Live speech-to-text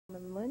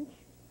Councilman Lynch.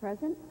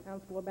 Present.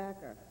 Councilor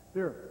Backer.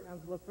 Here.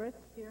 Councilor Fritz.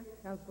 Here.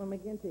 Councilor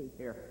McGinty.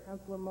 Here.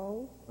 Councilor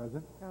Moles.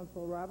 Present.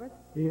 Councilor Roberts.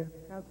 Here.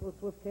 Councilor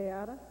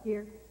Swift-Kayada.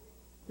 Here.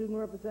 Student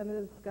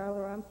Representative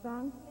Skylar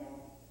Armstrong. Here.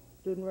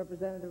 Student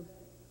Representative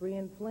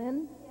Brian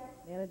Flynn.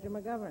 Here. Manager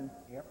McGovern.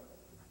 Here.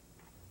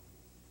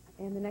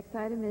 And the next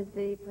item is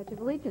the Pledge of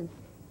Allegiance.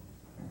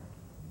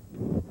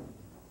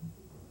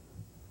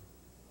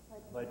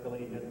 Pledge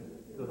allegiance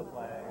to the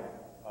flag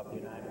of the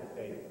United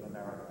States of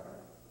America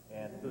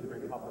and to the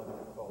republic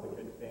for which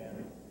it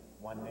stands,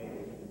 one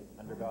nation,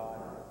 under God,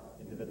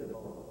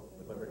 indivisible,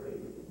 with liberty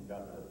and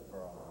justice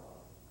for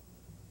all.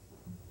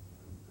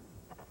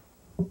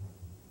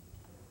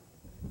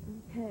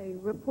 Okay,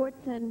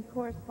 reports and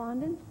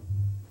correspondence.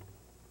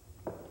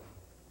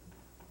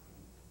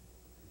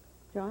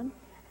 John?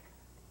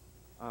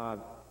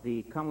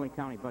 The Cumberland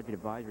County Budget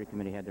Advisory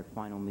Committee had their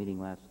final meeting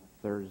last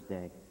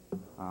Thursday.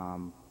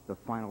 The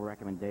final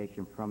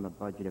recommendation from the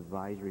Budget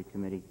Advisory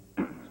Committee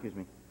excuse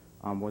me,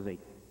 was a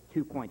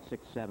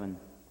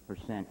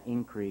 2.67%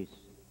 increase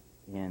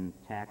in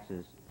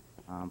taxes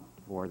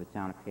for the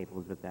town of Cape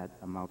Elizabeth. That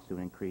amounts to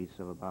an increase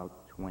of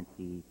about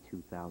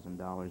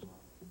 $22,000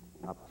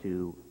 up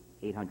to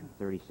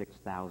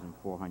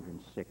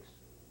 $836,406.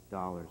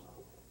 The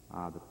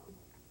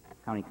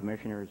county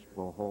commissioners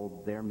will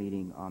hold their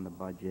meeting on the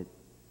budget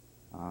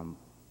and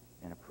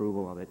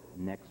approval of it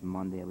next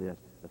Monday, I believe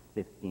that's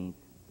the 15th,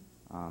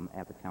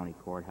 at the county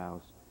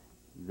courthouse.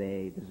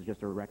 This is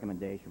just a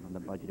recommendation from the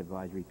Budget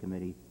Advisory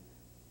Committee.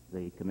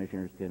 The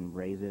commissioners can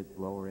raise it,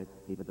 lower it,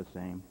 keep it the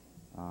same.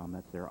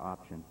 That's their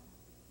option.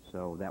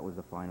 So that was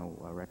the final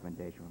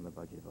recommendation from the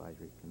Budget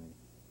Advisory Committee.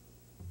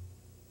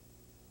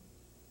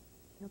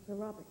 Councilor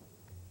Roberts.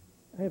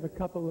 I have a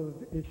couple of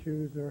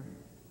issues or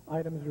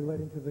items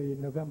relating to the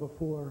November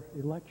 4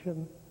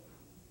 election.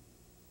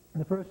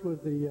 And the first was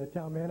the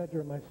town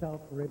manager and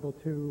myself were able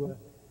to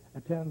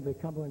attend the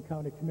Cumberland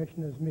County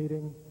Commissioners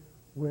meeting,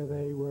 where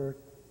they were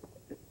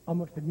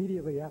almost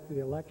immediately after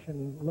the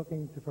election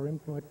looking for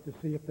input to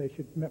see if they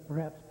should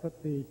perhaps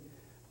put the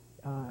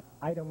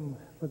item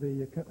for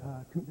the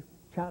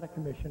Charter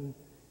Commission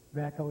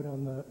back out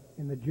in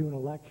the June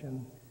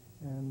election.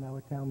 And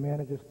our town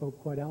manager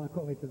spoke quite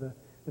eloquently to that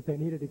they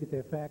needed to get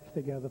their facts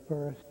together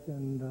first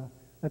and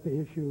let the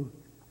issue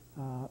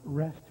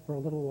rest for a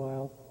little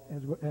while,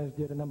 as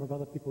did a number of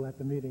other people at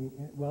the meeting.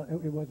 Well,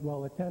 it was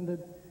well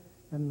attended,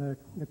 and the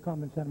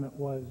common sentiment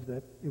was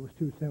that it was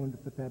too soon to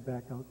put that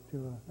back out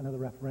to another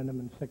referendum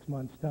in 6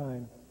 months'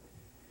 time.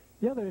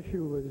 The other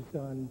issue was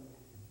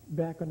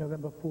back on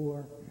November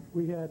 4,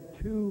 we had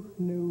two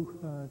new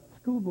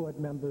school board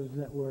members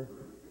that were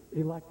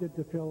elected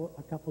to fill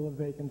a couple of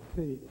vacant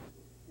seats.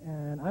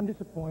 And I'm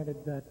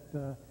disappointed that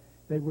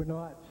they were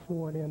not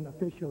sworn in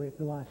officially at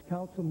the last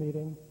council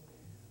meeting.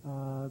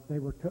 We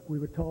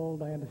were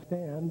told, I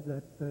understand,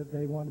 that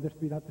they wanted this to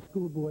be at the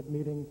school board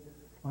meeting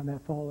on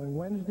that following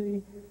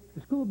Wednesday.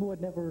 The school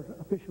board never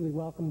officially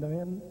welcomed them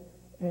in,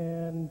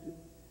 and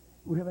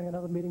we're having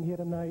another meeting here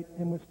tonight,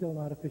 and we're still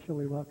not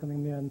officially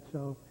welcoming them in.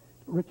 So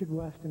Richard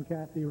West and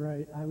Kathy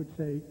Wright, I would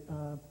say,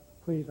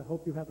 please, I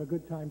hope you have a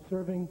good time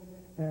serving,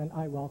 and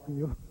I welcome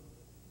you.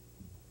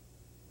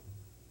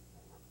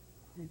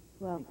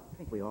 Well, I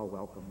think we all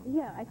welcome them.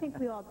 yeah, I think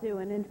we all do.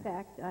 And in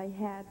fact, I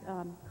had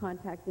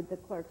contacted the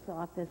clerk's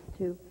office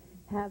to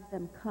have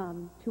them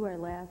come to our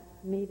last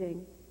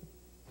meeting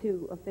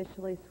to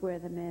officially swear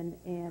them in,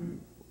 and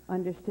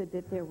understood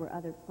that there were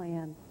other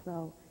plans.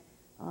 So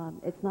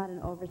it's not an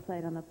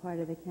oversight on the part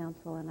of the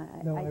council, and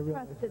I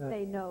trust that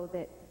they know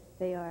that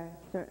they are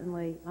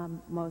certainly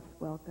most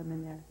welcome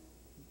in their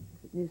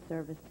new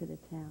service to the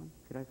town.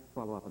 Could I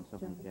follow up on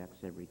something John? Jack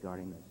said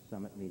regarding the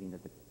summit meeting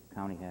that the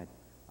county had?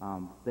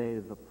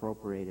 They've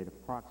appropriated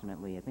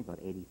approximately, I think,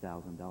 about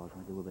 $80,000, maybe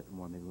a little bit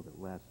more, maybe a little bit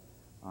less,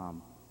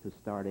 to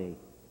start a,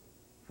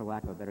 for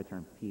lack of a better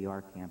term, PR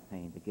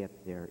campaign to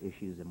get their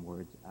issues and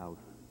words out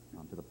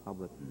to the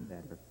public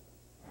better.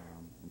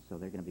 And so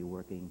they're going to be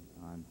working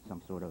on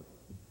some sort of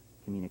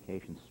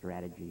communication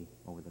strategy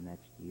over the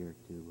next year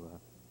to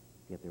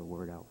get their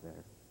word out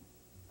better.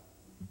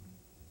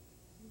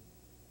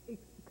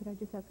 Could I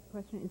just ask a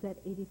question? Is that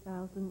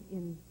 $80,000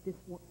 in this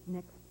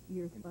next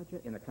year's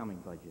budget? In the coming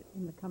budget.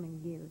 In the coming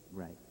years.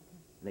 Right.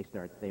 They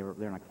start. They're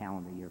on a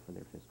calendar year for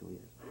their fiscal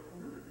years.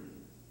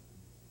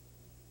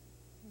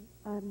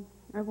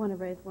 I want to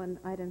raise one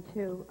item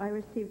too. I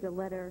received a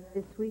letter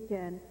this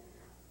weekend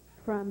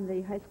from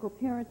the High School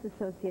Parents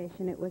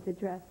Association. It was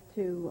addressed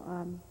to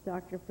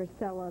Dr.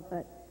 Frisella,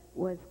 but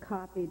was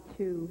copied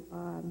to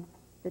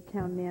the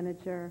town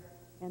manager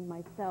and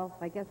myself,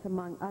 I guess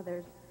among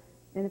others.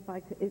 And if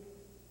I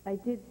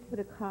did put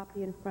a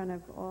copy in front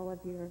of all of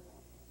your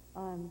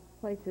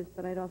places,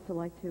 but I'd also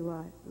like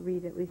to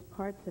read at least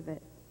parts of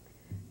it.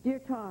 Dear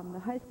Tom, the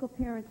High School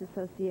Parents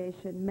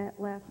Association met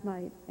last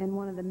night, and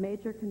one of the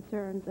major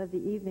concerns of the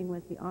evening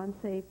was the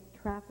unsafe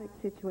traffic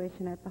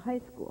situation at the high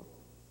school.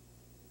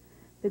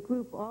 The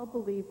group all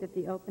believed that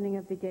the opening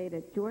of the gate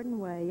at Jordan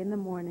Way in the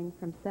morning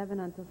from 7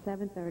 until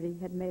 7:30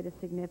 had made a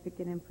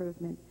significant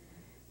improvement.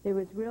 There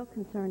was real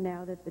concern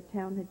now that the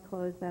town had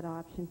closed that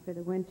option for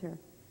the winter.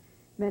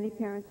 Many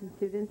parents and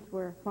students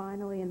were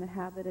finally in the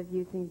habit of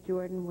using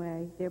Jordan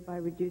Way, thereby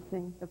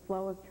reducing the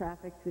flow of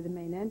traffic through the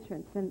main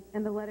entrance.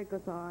 And the letter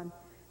goes on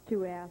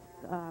to ask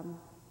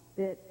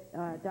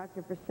that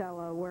Dr.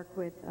 Priscilla work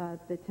with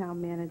the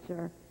town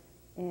manager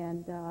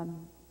and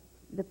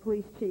the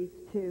police chief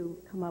to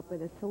come up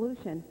with a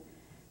solution.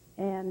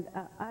 And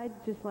I'd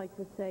just like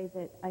to say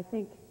that I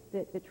think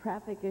that the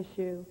traffic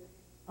issue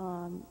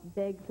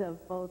begs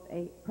of both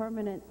a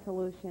permanent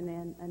solution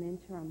and an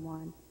interim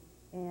one.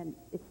 And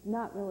it's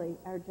not really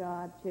our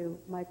job to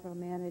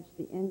micromanage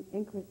the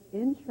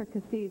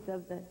intricacies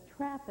of the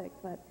traffic,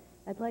 but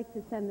I'd like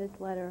to send this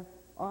letter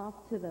off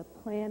to the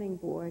planning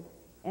board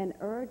and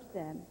urge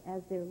them,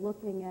 as they're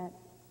looking at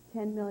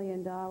 $10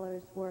 million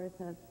worth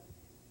of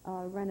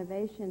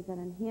renovations and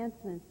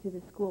enhancements to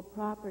the school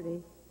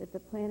property, that the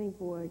planning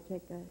board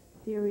take a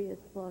serious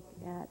look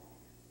at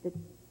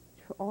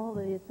all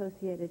the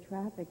associated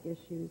traffic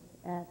issues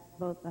at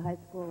both the high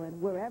school and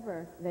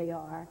wherever they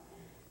are,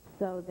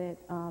 so that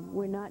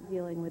we're not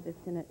dealing with this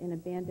in a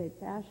Band-Aid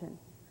fashion.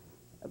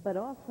 But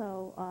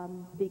also,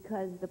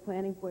 because the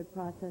planning board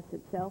process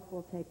itself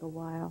will take a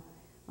while,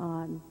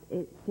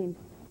 it seems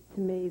to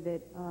me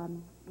that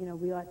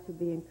we ought to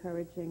be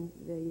encouraging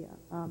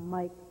the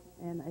Mike,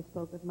 and I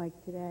spoke with Mike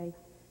today,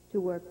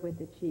 to work with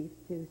the chief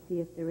to see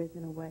if there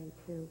isn't a way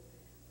to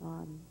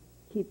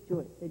keep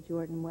the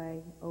Jordan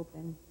Way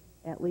open,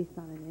 at least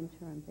on an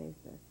interim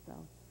basis. So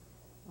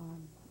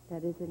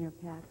that is in your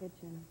package.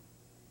 And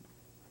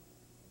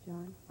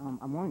John?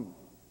 I'm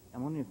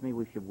wondering if maybe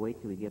we should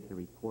wait till we get the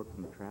report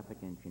from the traffic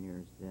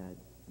engineers and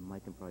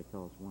Mike can probably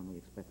tell us when we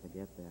expect to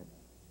get that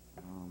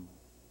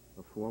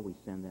before we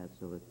send that,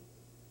 so that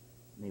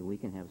maybe we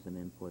can have some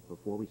input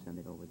before we send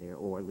it over there,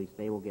 or at least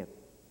they will get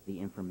the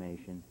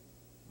information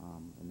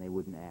and they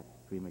wouldn't act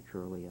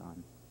prematurely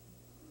on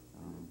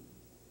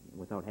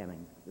without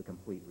having the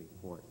complete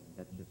report.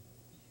 That's just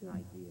an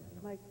idea.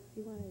 Mike,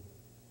 do you want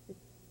to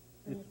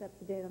bring us up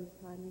to date on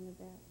the timing of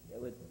that?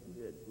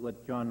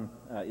 What John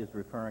is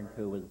referring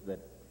to is that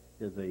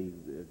there's a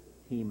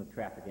team of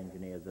traffic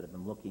engineers that have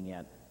been looking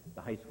at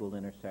the high school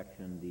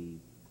intersection, the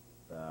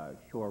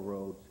Shore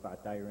Road,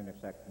 Scott Dyer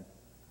intersection,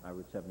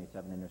 Route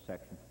 77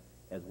 intersection,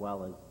 as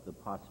well as the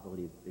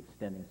possibility of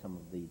extending some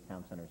of the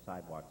town center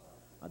sidewalks.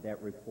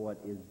 That report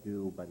is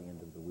due by the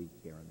end of the week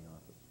here in the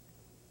office.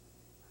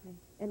 Okay.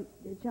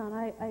 And John,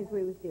 I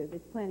agree with you. The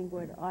planning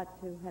board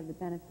ought to have the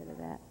benefit of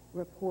that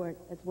report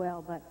as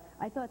well, but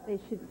I thought they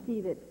should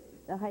see that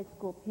the High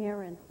School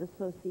Parents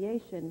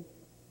Association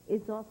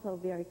is also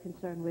very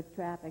concerned with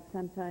traffic.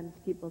 Sometimes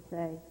people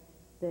say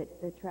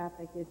that the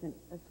traffic isn't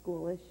a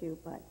school issue,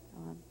 but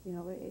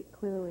it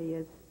clearly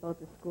is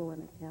both a school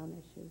and a town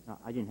issue. No,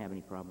 I didn't have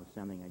any problem with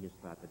sending. I just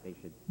thought that they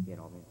should get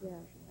all the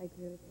information. Yeah, I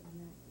agree with you on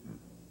that.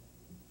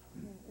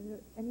 Yeah. Are there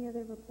any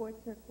other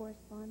reports or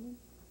correspondence?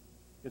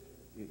 Just,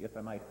 if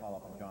I might follow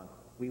up on John,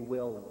 we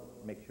will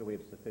make sure we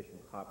have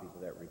sufficient copies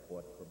of that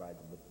report to provide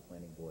them with the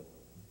planning board,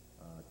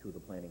 to the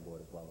planning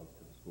board as well as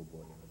to the school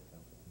board and to the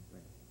council.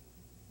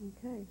 Right.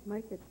 Okay.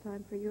 Mike, it's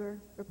time for your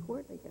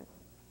report, I guess.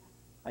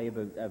 I have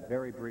a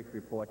very brief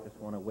report. Just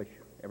want to wish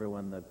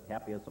everyone the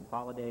happiest of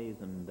holidays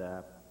and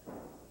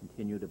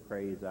continue to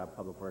praise our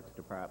Public Works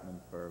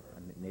Department for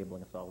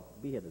enabling us all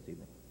to be here this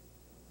evening.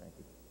 Thank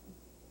you.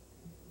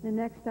 The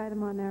next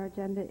item on our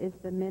agenda is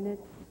the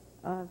minutes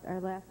of our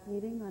last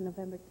meeting on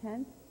November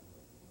 10th.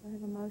 Do I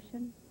have a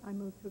motion? I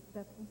move to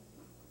accept them.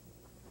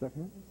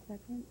 Second? A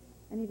second.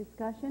 Any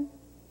discussion?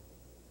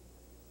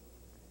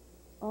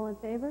 All in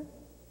favor? 1,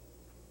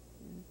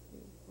 2,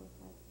 4,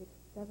 5, 6,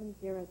 7,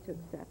 0 to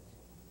accept.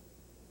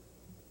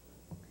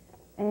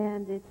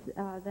 And it's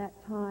that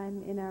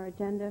time in our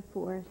agenda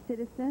for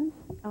citizens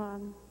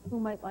who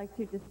might like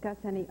to discuss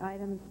any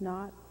items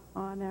not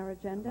on our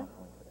agenda.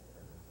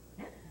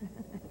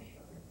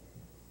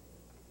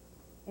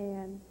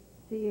 And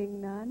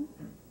seeing none,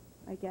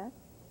 I guess,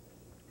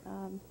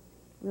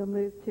 we'll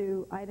move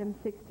to item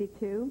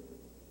 62.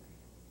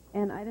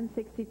 And item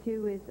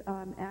 62 is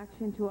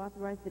action to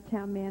authorize the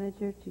town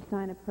manager to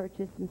sign a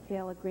purchase and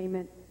sale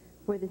agreement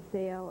for the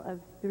sale of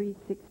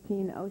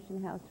 316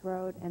 Ocean House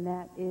Road, and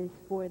that is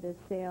for the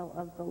sale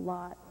of the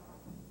lot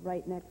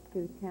right next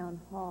to Town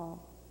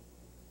Hall.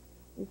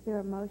 Is there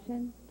a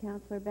motion?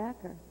 Councillor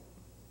Backer.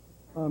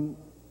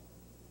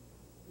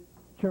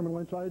 Chairman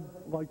Lynch, I'd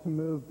like to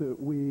move that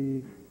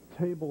we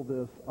table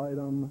this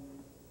item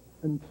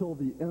until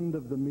the end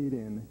of the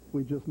meeting.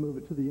 We just move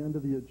it to the end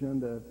of the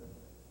agenda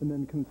and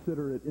then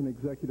consider it in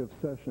executive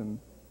session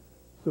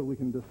so we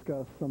can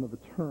discuss some of the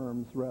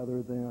terms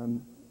rather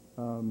than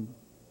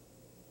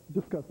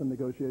discuss the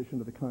negotiation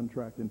of the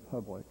contract in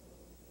public.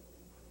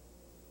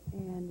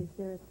 And is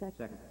there a second?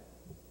 Second.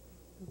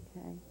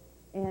 Okay.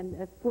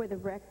 And for the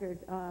record,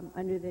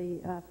 under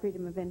the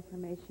Freedom of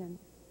Information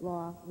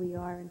law, we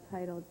are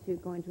entitled to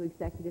go into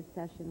executive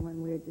session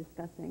when we're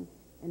discussing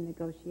and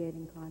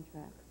negotiating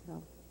contracts.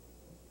 So,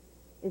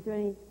 is there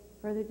any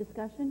further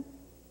discussion?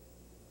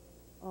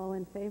 All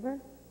in favor?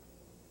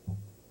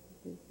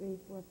 2, 3,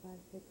 4, 5,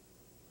 6,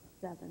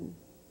 7.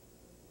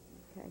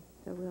 Okay,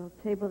 so we'll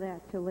table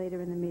that till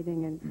later in the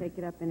meeting and take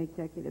it up in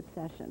executive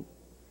session.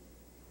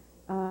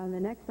 The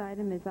next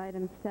item is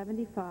item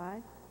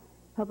 75,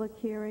 public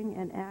hearing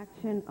and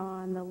action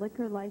on the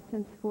liquor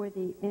license for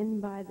the Inn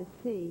by the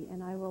Sea,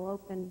 and I will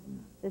open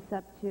this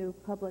up to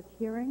public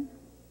hearing.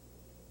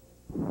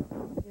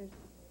 If there's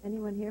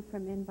anyone here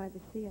from Inn by the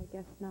Sea? I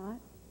guess not.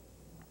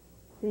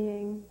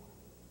 Seeing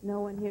no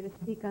one here to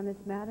speak on this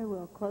matter,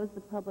 we'll close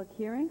the public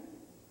hearing.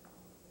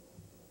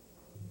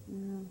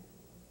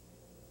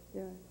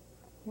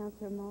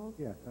 Councilor Mould?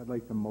 Yes, I'd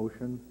like to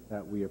motion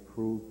that we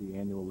approve the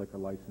annual liquor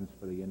license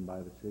for the Inn by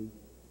the Sea.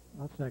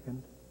 I'll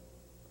second.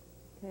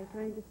 Okay, is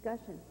there any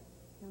discussion?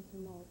 Councilor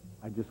Mould?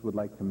 I just would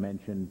like to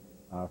mention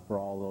for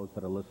all those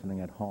that are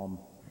listening at home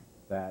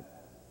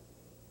that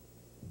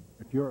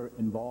if you're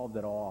involved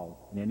at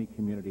all in any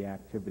community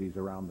activities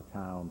around the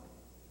town,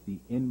 the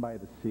Inn by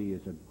the Sea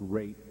is a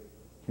great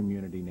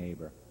community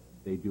neighbor.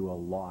 They do a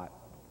lot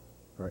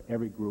for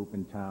every group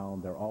in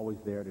town. They're always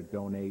there to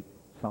donate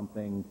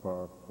something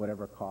for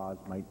whatever cause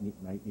might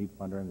need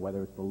funding,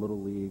 whether it's the Little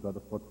League or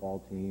the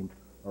football team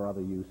or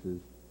other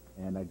uses.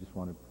 And I just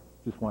wanted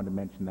to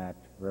mention that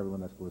for everyone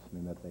that's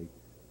listening, that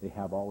they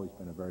have always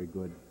been a very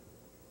good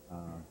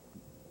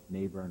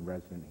neighbor and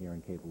resident here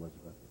in Cape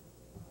Elizabeth.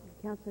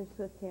 Councilor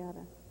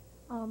Swift-Teata?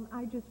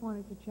 I just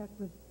wanted to check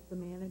with the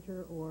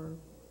manager or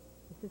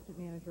assistant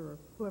manager or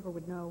whoever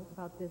would know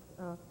about this.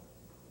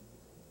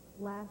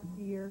 Last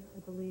year, I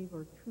believe,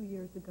 or 2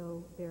 years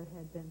ago, there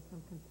had been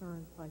some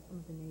concerns by some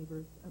of the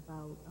neighbors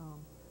about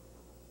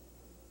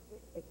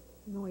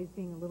noise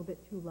being a little bit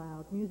too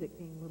loud, music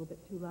being a little bit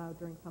too loud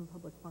during some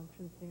public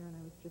functions there, and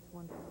I was just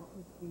wondering what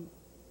was the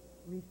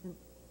recent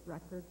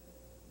record?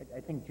 I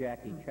think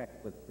Jackie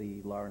checked with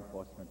the law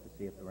enforcement to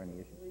see if there were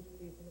any issues. Police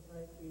chief and the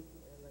fire chief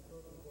and the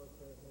code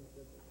enforcement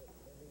said that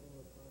everything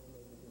was fine.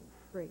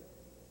 Great.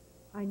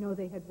 I know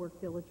they had worked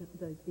the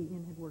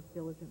inn had worked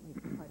diligently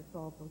to try to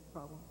solve those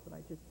problems, but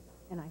I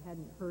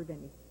hadn't heard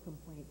any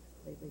complaints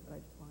lately, but I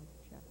just wanted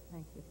to check.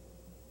 Thank you.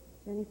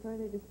 Any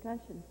further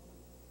discussion?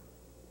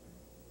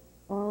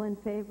 All in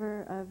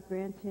favor of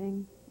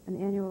granting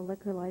an annual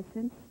liquor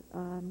license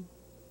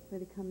for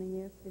the coming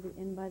year for the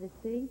Inn by the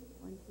Sea?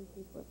 1, 2,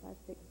 3, 4, 5,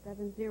 6,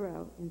 7,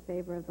 0 in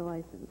favor of the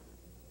license.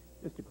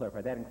 Just to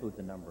clarify, that includes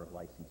a number of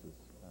licenses,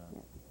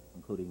 Yes.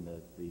 including the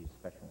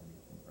special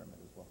amusement permit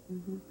as well.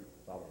 Mm-hmm.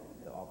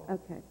 All those.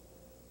 Okay.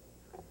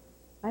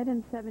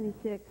 Item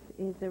 76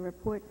 is a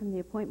report from the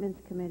Appointments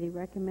Committee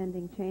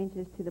recommending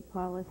changes to the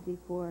policy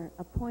for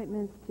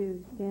appointments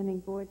to standing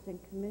boards and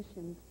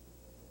commissions.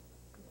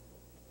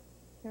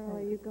 Carol,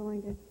 are you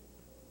going to?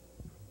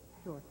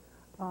 Sure.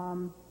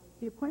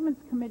 The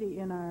Appointments Committee,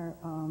 in our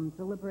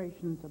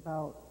deliberations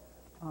about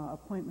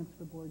appointments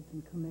for boards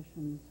and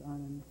commissions on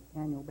an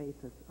annual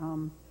basis,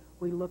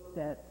 we looked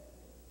at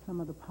some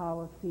of the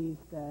policies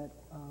that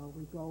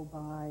we go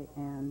by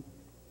and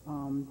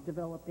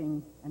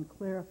developing and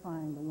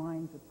clarifying the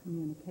lines of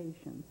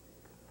communication,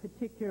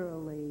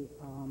 particularly,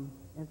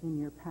 as in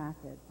your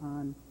packet,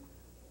 on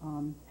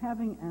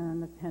having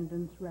an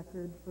attendance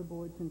record for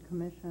boards and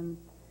commissions,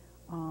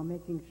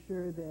 making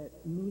sure that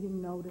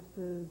meeting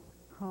notices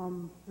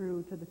come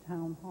through to the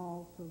town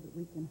hall so that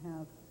we can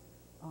have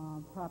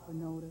proper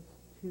notice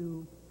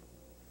to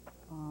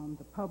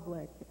the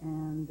public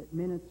and that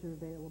minutes are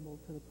available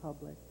to the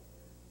public.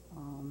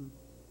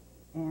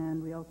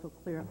 And we also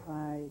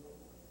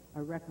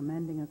are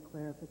recommending a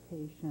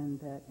clarification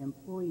that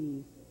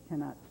employees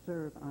cannot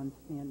serve on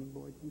standing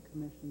boards and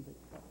commissions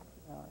except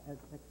as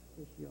ex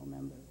officio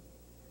members.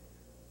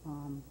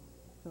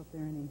 So if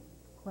there are any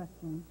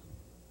questions.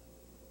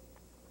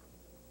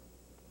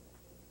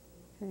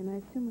 Okay, and I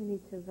assume we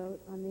need to vote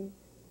on these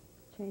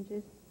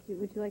changes.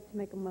 Would you like to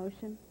make a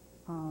motion?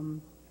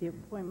 The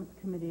Appointments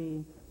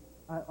Committee,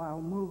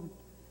 I'll move.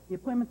 The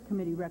Appointments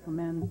Committee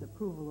recommends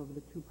approval of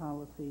the two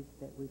policies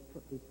that we've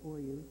put before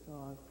you, so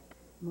I'll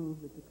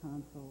move that the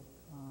council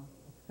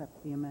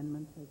accept the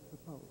amendments as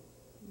proposed.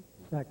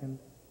 Second.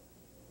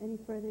 Any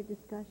further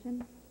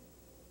discussion?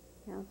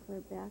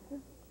 Councilor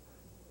Backer?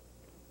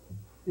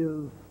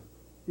 Is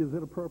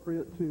it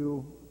appropriate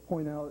to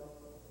point out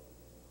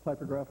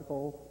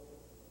typographical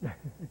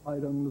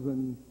items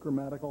and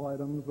grammatical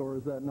items, or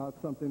is that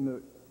not something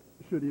that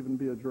should even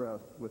be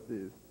addressed with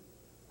these?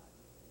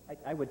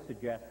 I would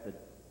suggest that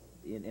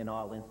in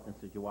all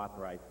instances you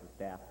authorize the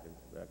staff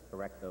to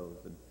correct those,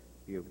 and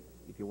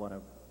if you want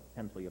to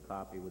pencil your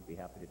copy, we'd be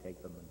happy to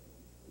take them.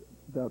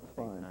 That's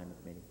fine. Time at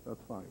the meeting.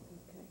 That's fine.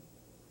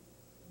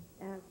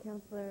 Okay.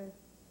 Councilor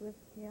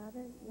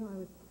Swift-Teata? No, I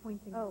was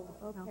pointing. Oh,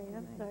 to okay. Councilman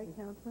I'm sorry,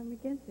 Mackey. Councilor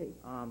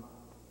McGinty.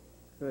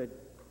 Could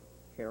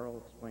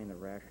Carol explain the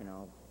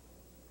rationale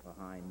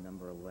behind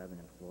number 11,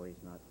 employees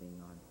not being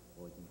on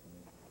boards and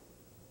committees?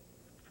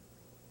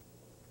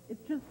 It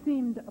just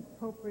seemed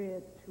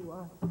appropriate to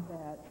us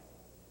that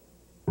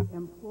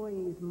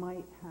employees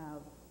might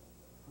have,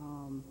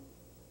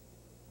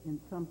 in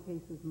some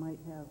cases, might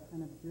have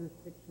kind of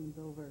jurisdictions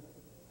over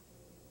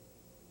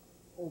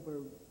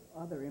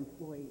other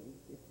employees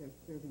if they're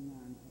serving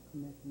on a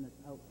commission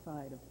that's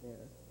outside of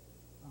their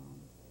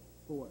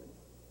board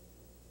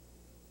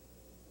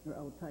or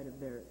outside of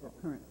their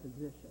current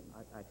position.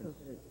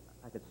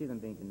 I could see them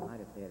being denied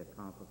if they had a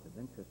conflict of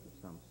interest of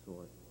some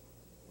sort,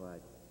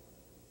 but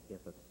if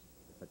a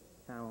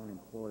town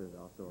employee is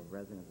also a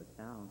resident of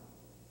the town,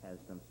 has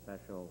some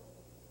special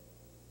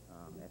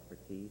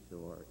expertise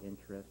or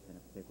interest in a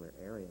particular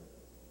area,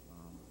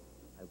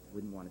 I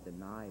wouldn't want to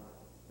deny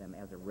them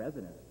as a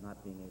resident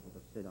not being able to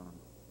sit on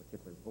a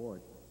particular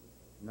board,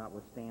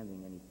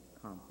 notwithstanding any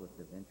conflict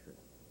of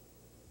interest.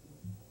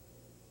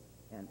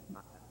 And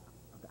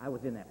I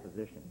was in that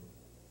position.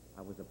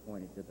 I was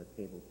appointed to the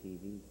Cable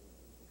TV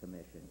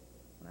Commission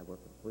when I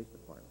worked for the police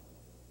department.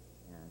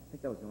 And I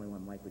think that was the only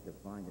one Mike we could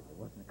find that there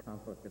wasn't a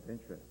conflict of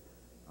interest.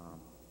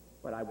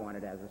 But I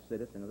wanted, as a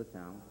citizen of the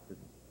town,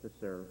 to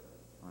serve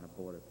on a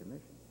board or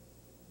commission.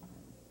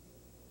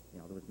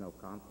 And, there was no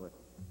conflict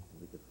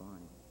that we could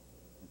find.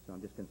 And so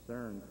I'm just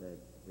concerned that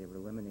they were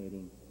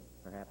eliminating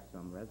perhaps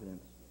some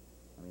residents.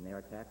 I mean, they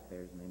are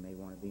taxpayers, and they may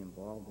want to be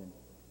involved in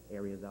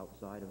areas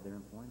outside of their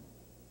employment.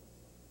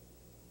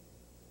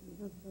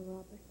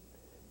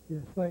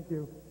 Yes, thank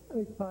you. I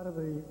think part of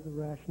the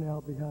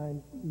rationale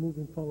behind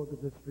moving forward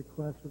with this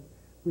request,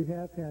 we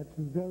have had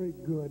some very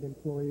good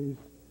employees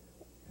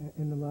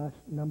in the last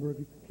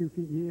few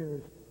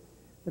years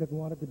that have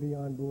wanted to be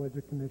on boards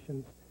or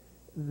commissions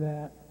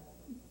that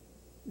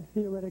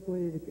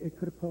theoretically it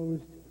could have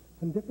posed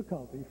some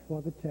difficulty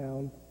for the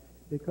town,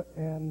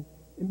 and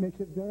it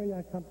makes it very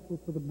uncomfortable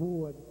for the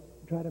board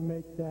to try to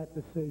make that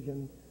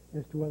decision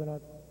as to whether or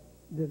not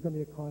there's going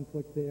to be a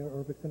conflict there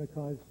or if it's going to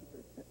cause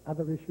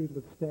other issues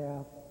with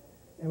staff.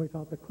 And we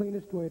felt the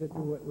cleanest way to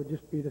do it would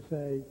just be to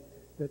say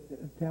that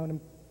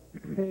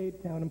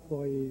paid town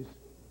employees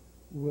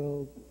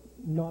will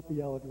not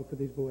be eligible for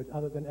these boards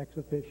other than ex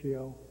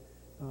officio,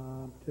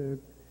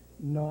 to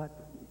not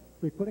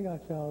be putting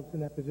ourselves in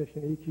that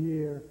position each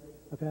year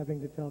of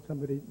having to tell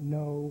somebody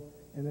no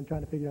and then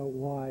trying to figure out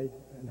why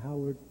and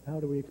how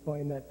do we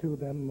explain that to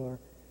them, or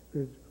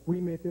because we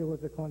may feel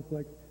there's a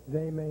conflict,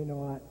 they may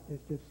not.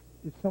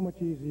 It's so much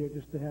easier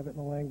just to have it in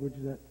the language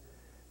that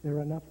there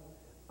are enough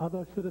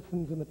other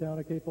citizens in the town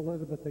of Cape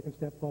Elizabeth that can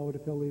step forward to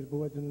fill these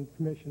boards and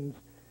commissions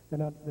that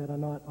are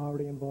not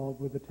already involved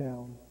with the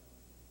town.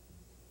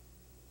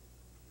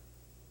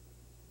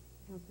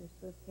 Councilor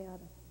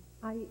Swift-Gata.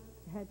 I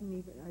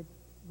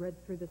read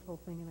through this whole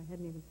thing and I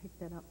hadn't even picked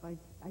that up. I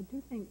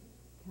do think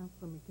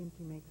Councilor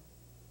McGinty makes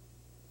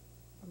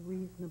a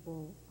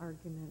reasonable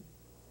argument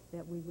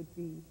that we would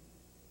be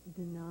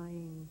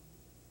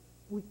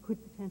we could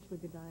potentially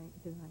be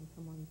denying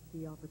someone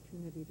the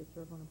opportunity to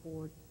serve on a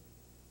board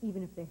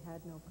even if they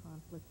had no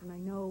conflict. And I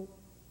know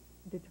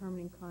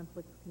determining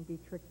conflicts can be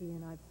tricky,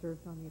 and I've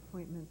served on the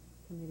appointments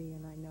committee,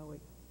 and I know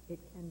it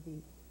can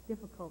be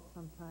difficult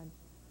sometimes.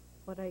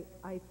 But I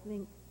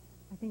think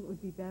it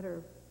would be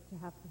better to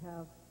have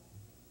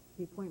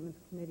the appointments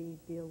committee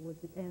deal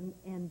with it,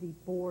 and the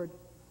board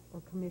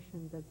or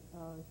commission that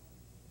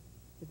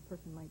this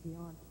person might be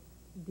on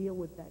deal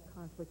with that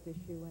conflict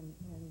issue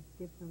and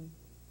give them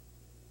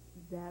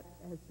that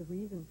as the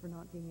reason for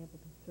not being able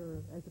to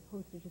serve, as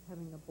opposed to just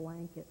having a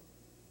blanket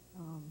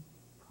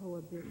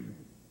prohibition.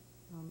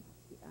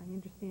 I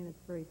understand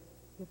it's very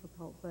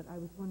difficult, but I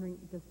was wondering,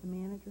 does the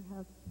manager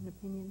have an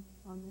opinion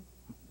on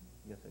this?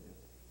 Yes, I do.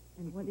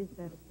 And what is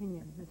that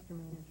opinion, Mr.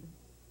 Manager?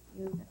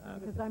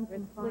 Because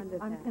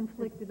I'm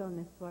conflicted on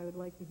this, so I would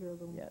like to hear a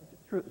little more.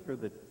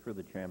 Through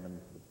the chairman,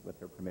 with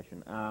her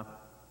permission.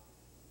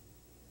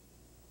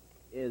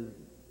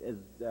 As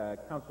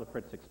Councilor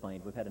Fritz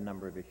explained, we've had a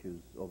number of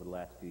issues over the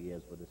last few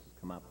years where this has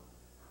come up.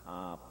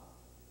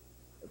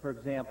 For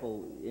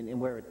example,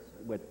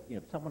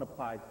 if someone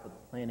applies for the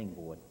planning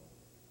board,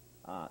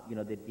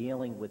 they're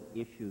dealing with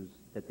issues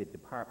that the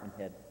department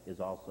head is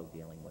also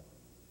dealing with,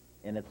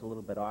 and it's a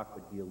little bit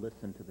awkward. Do you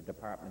listen to the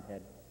department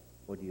head,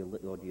 or do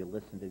you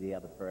listen to the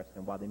other person?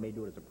 And while they may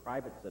do it as a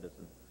private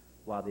citizen,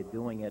 while they're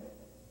doing it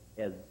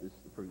as,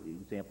 for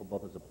example,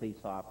 both as a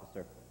police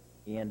officer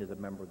and as a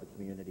member of the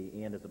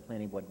community and as a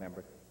planning board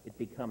member, it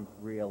becomes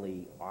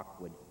really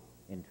awkward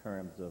in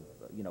terms of,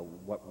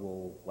 what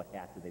role, what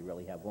hat do they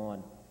really have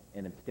on.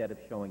 And instead of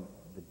showing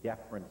the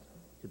deference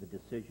to the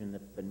decision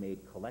that's been made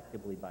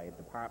collectively by a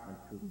department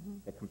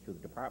that comes through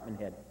the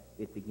department head,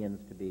 it begins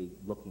to be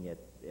looking at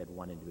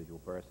one individual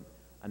person.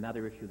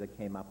 Another issue that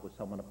came up was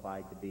someone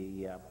applied to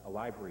be a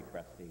library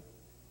trustee.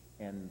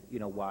 And,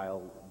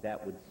 while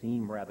that would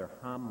seem rather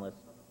harmless,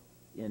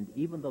 and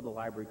even though the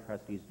library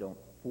trustees don't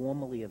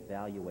formally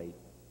evaluate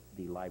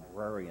the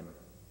librarian,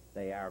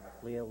 they are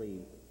clearly,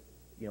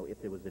 if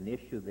there was an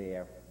issue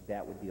there,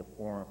 that would be a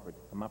forum for it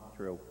to come up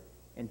through.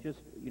 And just,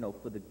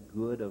 for the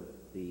good of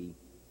the,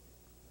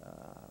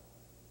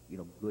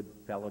 good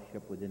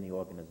fellowship within the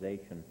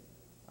organization,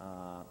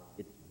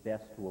 it's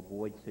best to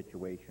avoid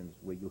situations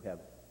where you have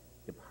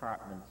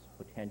departments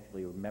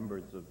potentially, or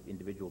members of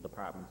individual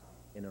departments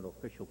in an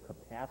official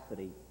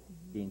capacity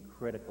being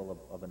critical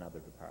of another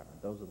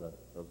department. Those are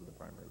the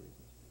primary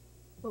reasons.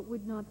 But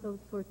would not those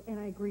sorts, and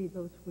I agree,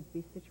 those would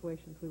be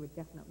situations we would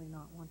definitely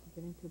not want to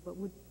get into, but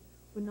would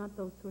not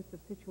those sorts of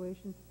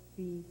situations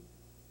be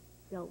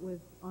dealt with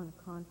on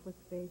a conflict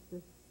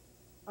basis?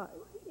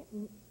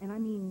 And I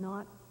mean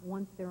not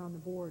once they're on the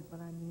board, but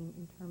I mean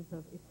in terms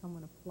of if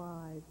someone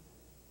applies,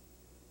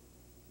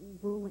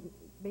 ruling,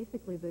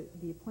 basically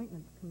the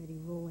appointments committee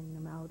ruling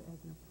them out as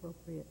an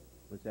appropriate.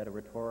 Was that a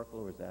rhetorical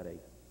or was that a...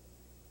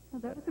 No,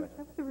 that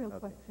was a real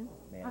question.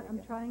 May I I'm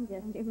again? trying.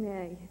 Yes, you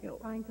may.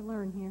 Trying to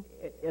learn here.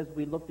 As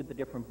we looked at the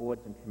different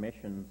boards and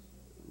commissions,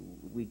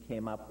 we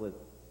came up with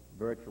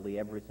virtually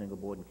every single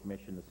board and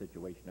commission the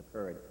situation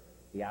occurred.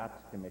 The Arts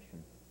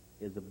Commission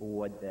is a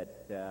board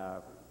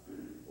that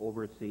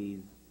oversees,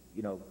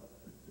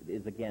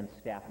 is again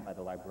staffed by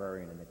the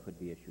librarian, and there could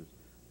be issues.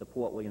 The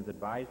Port Williams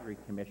Advisory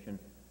Commission,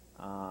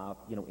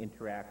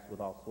 interacts with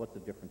all sorts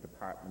of different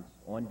departments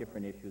on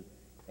different issues,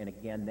 and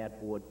again,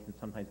 that board can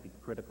sometimes be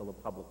critical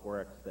of Public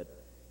Works that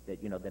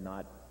they're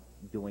not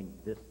doing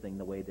this thing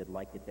the way they'd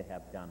like it to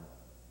have done.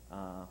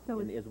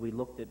 And as we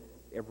looked at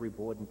every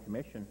board and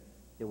commission,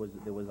 there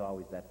was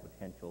always that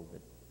potential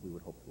that we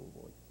would hope to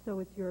avoid. So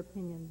it's your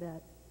opinion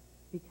that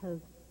because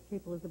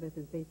Cape Elizabeth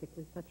is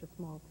basically such a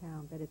small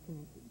town that it's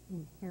an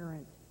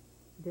inherent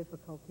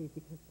difficulty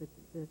because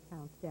the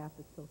town staff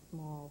is so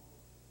small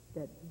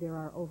that there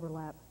are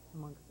overlaps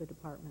amongst the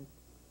departments?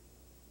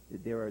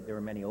 There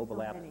are many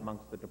overlaps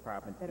amongst the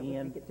departments, that it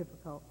would make it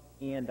difficult.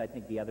 And I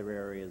think the other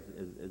area is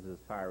as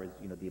far as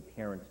the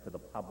appearance to the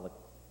public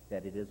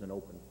that it is an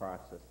open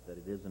process, that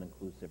it is an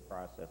inclusive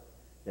process,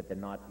 that there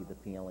not be the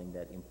feeling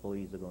that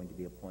employees are going to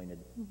be appointed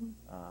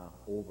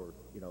over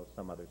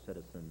some other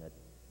citizen.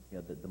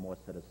 That the more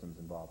citizens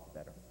involved, the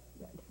better.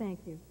 Thank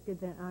you. Good.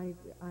 Then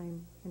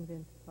I'm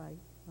convinced by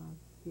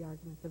the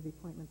arguments of the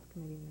appointments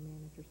committee and the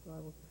manager, so I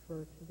will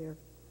defer to their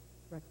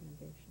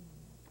recommendation on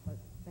that. But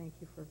thank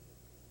you for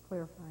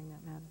clarifying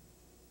that matter.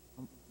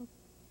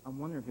 I'm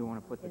wondering if you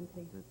want to put the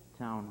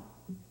town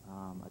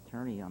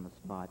attorney on the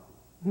spot,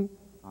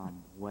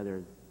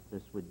 whether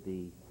this would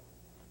be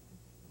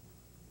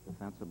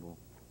defensible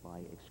by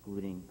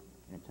excluding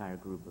an entire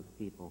group of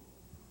people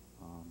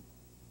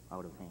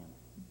out of hand.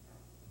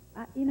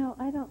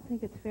 I don't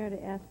think it's fair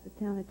to ask the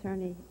town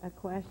attorney a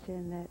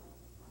question that,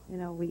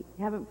 we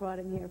haven't brought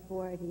him here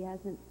for it.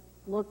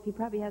 He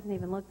probably hasn't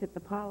even looked at the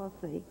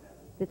policy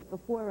that's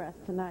before us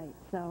tonight.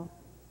 So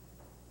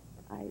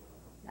I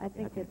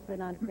think it's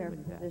an unfair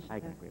position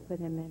to put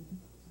him in.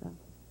 So,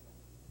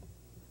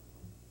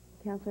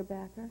 Councilor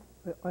Backer?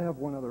 I have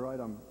one other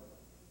item.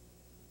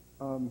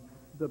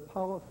 The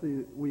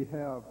policy we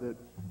have, that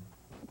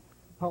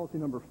policy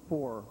number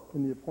 4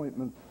 in the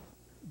appointments,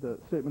 the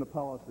statement of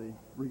policy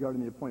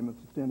regarding the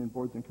appointments of standing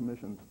boards and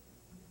commissions,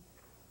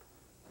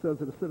 says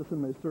that a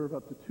citizen may serve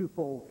up to 2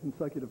 full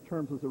consecutive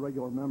terms as a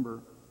regular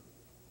member,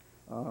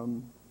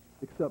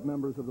 except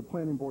members of the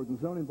Planning Board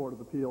and Zoning Board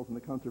of Appeals and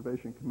the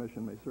Conservation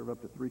Commission may serve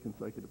up to 3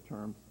 consecutive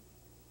terms.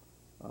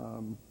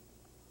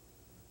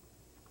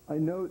 I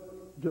note,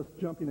 just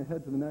jumping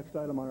ahead to the next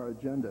item on our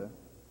agenda,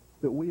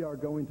 that we are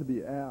going to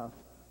be asked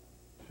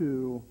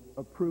to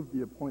approve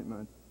the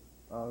appointment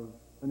of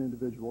an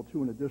individual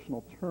to an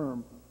additional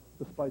term,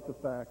 despite the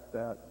fact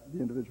that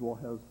the individual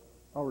has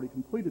already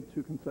completed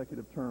 2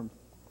 consecutive terms.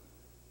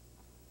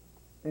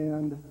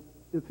 And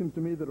it seems to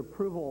me that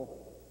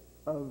approval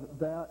of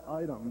that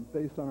item,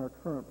 based on our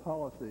current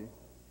policy,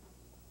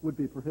 would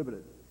be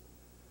prohibited.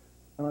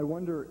 And I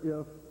wonder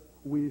if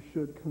we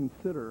should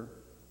consider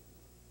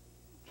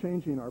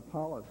changing our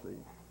policy,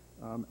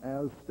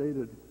 as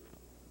stated,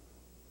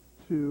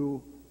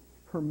 to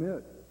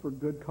permit, for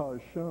good cause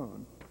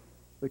shown,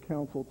 the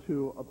council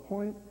to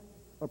appoint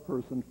a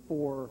person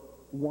for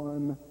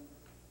 1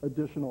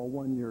 additional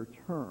 1-year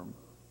term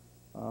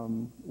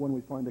when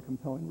we find a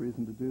compelling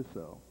reason to do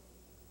so.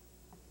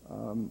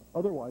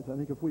 Otherwise, I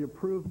think if we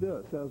approve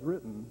this as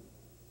written,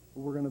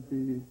 we're going to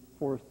be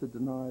forced to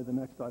deny the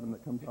next item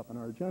that comes up on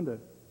our agenda,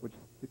 which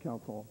the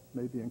council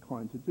may be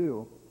inclined to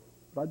do.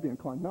 But I'd be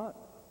inclined not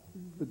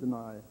to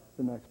deny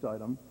the next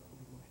item.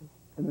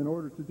 And in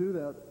order to do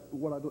that,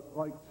 what I'd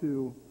like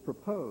to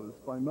propose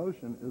by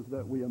motion is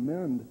that we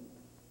amend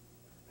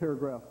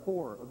paragraph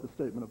 4 of the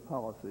statement of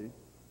policy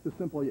to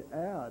simply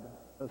add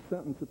a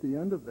sentence at the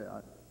end of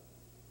that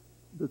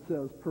that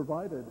says,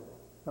 provided,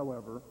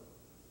 however,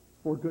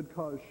 for good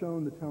cause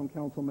shown, the town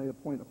council may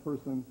appoint a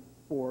person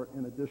for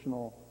an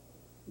additional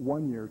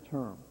 1-year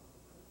term.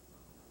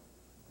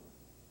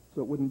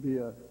 So it wouldn't be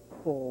a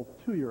full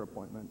 2-year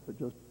appointment, but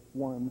just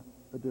 1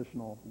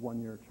 additional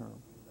 1-year term.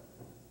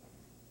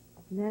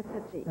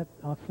 And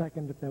I'll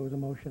second if there was a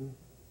motion.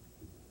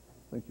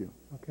 Thank you.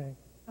 Okay.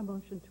 A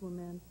motion to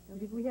amend.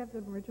 Did we have the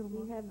original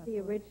motion? We have the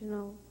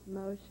original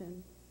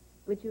motion.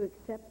 Would you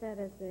accept that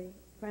as a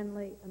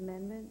friendly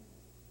amendment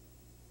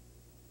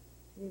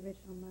to the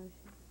original motion?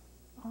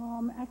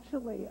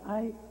 Actually,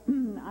 I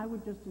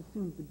would just as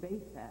soon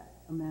debate that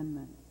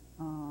amendment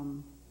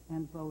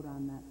and vote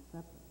on that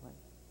separately.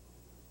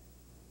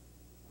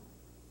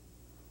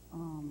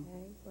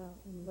 Okay, well,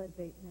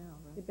 debate now,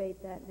 right?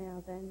 debate that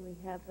now then. We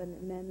have an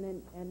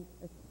amendment and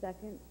a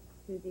second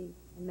to the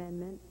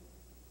amendment.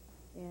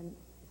 And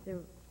is there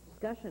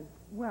discussion?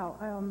 Well,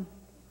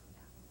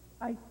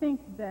 I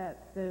think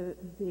that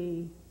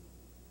the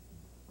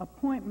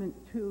appointment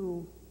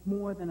to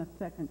more than a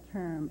second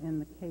term in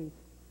the case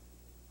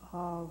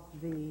of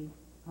the,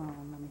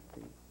 let me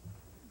see,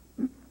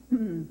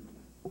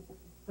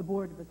 the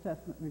Board of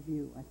Assessment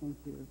Review, I think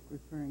you're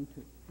referring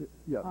to.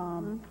 Yes.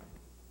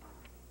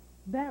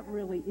 That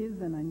really is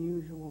an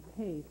unusual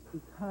case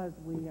because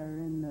we are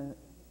in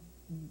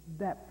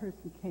that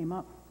person came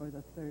up for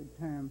the third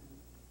term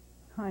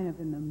kind of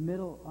in the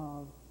middle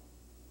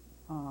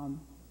of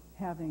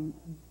having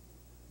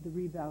the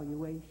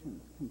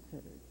revaluations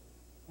considered.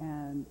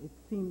 And it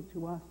seemed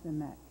to us in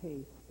that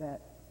case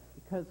that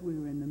because we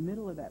were in the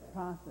middle of that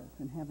process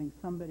and having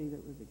somebody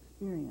that was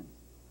experienced,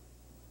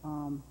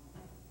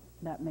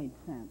 that made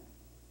sense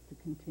to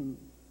continue.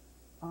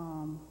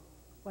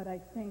 But I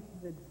think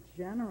the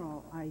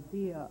general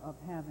idea of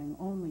having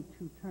only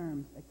 2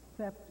 terms,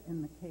 except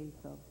in the case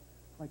of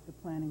like the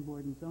Planning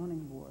Board and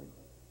Zoning Board,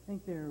 I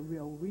think there are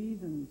real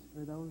reasons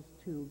for those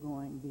 2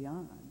 going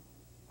beyond,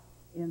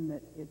 in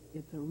that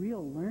it's a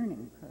real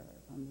learning curve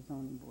on the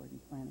Zoning Board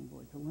and Planning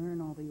Board to learn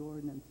all the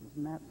ordinances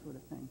and that sort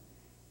of thing.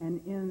 And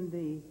in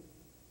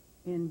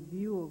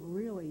view of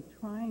really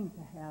trying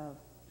to have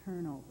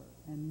turnover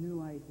and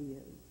new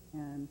ideas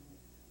and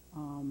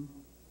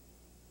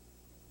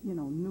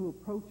new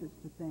approaches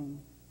to things,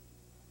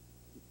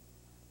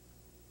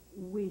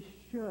 we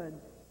should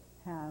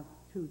have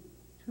two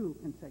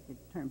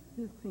consecutive terms.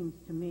 This seems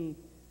to me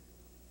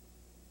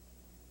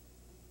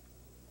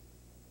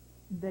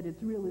that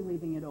it's really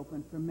leaving it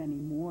open for many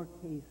more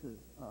cases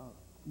of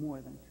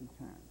more than 2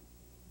 terms.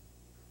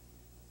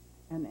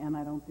 And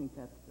I don't think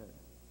that's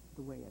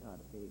the way it ought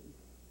to be.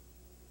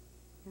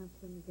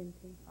 Councilor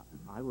McGinty?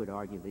 I would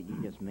argue that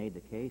you just made the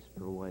case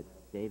for what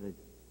David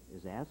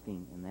is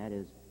asking, and that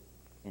is,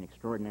 in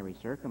extraordinary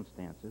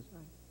circumstances,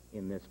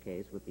 in this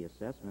case with the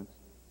assessments,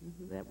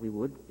 that we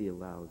would be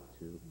allowed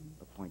to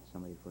appoint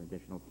somebody for an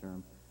additional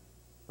term.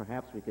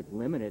 Perhaps we could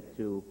limit it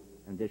to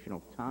an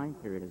additional time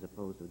period as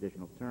opposed to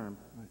additional term.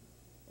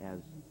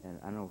 And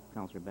I don't know if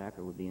Councilor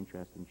Backer would be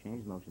interested in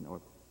changing the motion or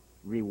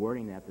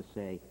rewording that to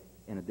say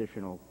an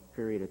additional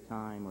period of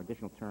time or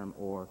additional term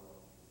or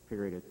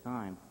period of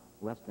time,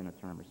 less than a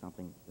term or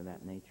something of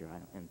that nature.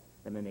 And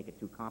that may make it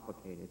too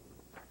complicated,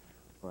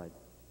 but...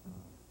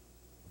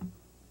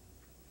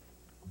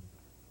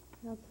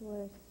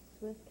 Councilor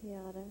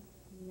Swift-Chiara,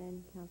 and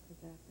then Councilor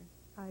Backer.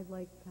 I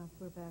like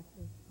Councilor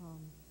Backer's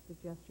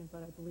suggestion,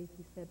 but I believe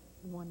he said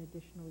 1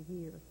 additional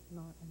year,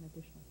 not an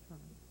additional term,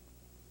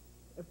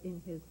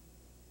 in his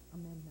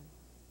amendment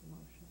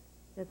motion.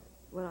 That's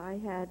what I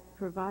had,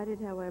 provided,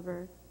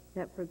 however,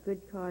 that for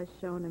good cause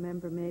shown, a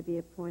member may be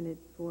appointed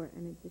for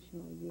an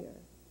additional year.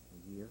 A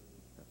year?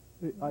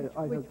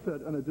 I had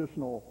said an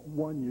additional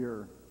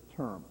 1-year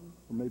term,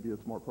 or maybe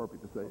it's more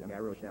appropriate to say Okay, I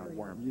wrote down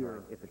 1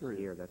 year. If it's a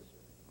year, that's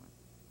fine.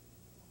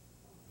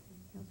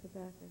 Councilor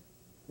Backer.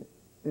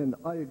 And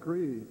I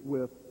agree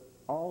with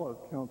all of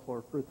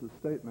Councilor Fritz's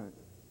statement,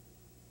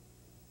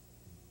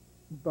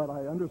 but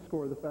I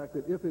underscore the fact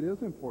that if it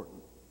is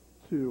important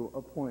to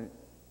appoint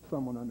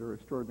someone under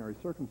extraordinary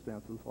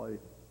circumstances, like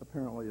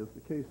apparently is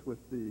the case with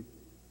the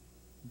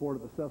Board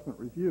of Assessment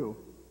Review,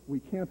 we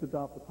can't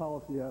adopt the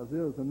policy as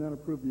is and then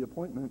approve the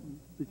appointment,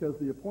 because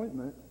the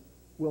appointment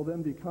will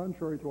then be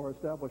contrary to our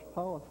established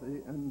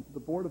policy, and the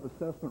Board of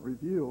Assessment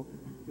Review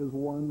is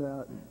one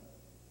that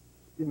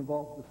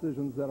involves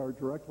decisions that are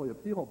directly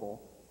appealable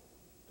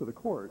to the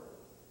court.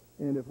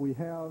 And if we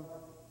have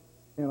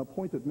an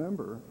appointed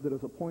member that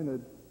is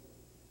appointed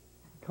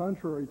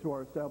contrary to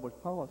our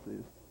established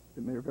policies,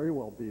 it may very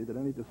well be that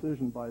any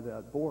decision by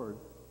that board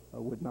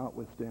would not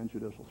withstand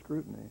judicial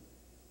scrutiny.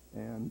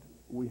 And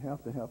we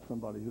have to have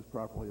somebody who's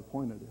properly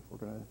appointed if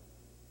we're going to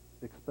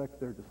expect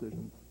their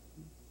decisions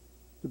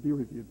to be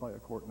reviewed by a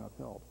court and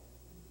upheld.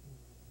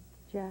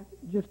 Jack?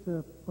 Just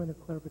a point of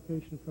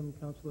clarification from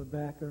Councilor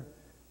Backer.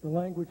 The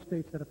language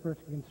states that a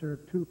person can serve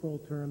 2 full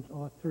terms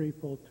or 3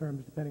 full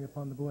terms, depending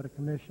upon the Board of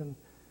Commission.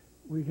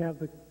 We have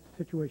the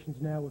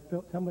situations now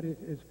where somebody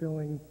is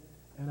filling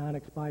an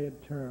unexpired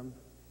term.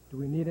 Do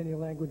we need any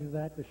language of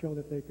that to show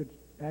that they could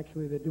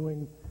actually, they're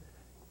doing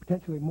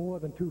potentially more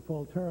than 2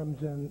 full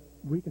terms, and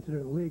we consider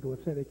it legal?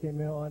 If, say, they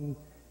came on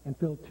and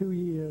filled 2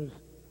 years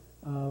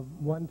of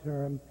 1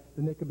 term,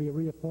 then they could be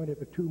reappointed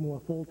for 2 more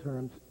full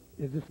terms.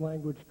 Is this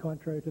language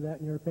contrary to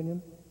that, in your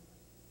opinion?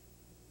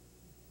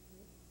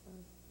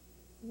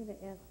 I'm going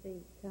to ask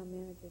the town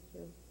manager to...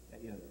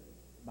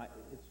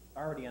 It's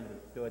already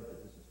understood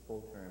that this is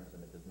full terms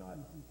and it does not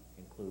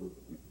include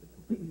the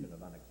completion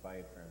of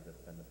unexpired terms.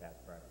 That's been the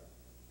past practice.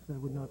 So that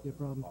would not be a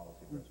problem.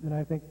 Policy versus And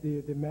I think the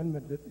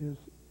amendment is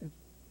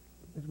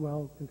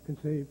well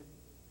conceived.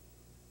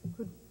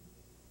 Could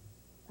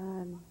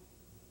Councilor...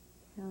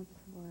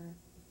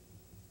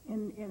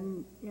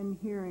 In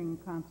hearing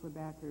Councilor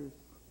Backer's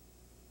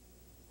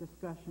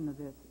discussion of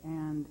this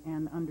and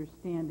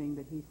understanding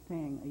that he's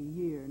saying a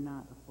year,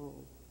 not a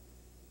full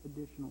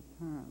additional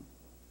terms,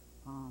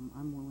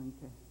 I'm willing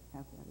to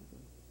have that as a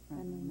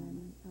friendly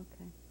amendment.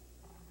 Okay.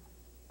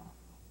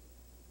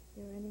 Is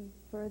there any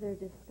further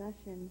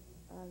discussion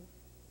of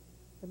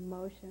the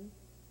motion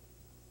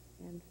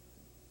and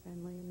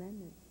friendly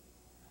amendment?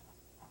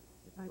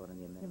 Vote on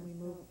the Can amendment. we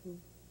move to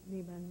the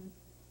amendment?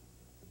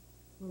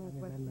 Move On a the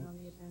question on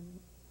amendments. the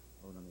amendment?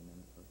 Vote on the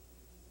amendment first.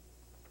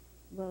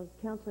 Well,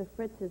 Councilor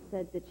Fritz has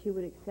said that she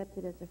would accept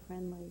it as a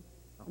friendly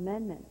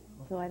amendment,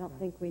 so I don't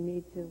think we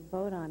need to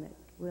vote on it.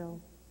 We'll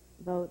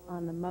vote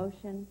on the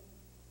motion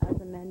as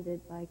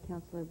amended by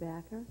Councilor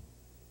Backer.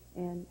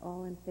 And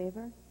all in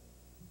favor?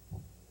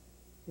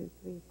 2,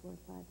 3, 4,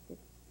 5, 6,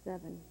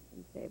 7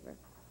 in favor.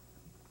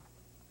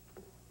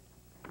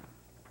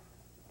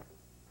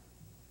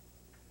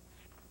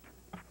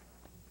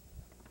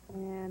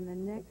 And the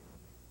next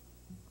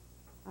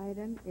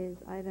item is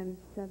item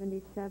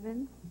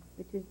 77,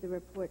 which is the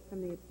report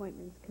from the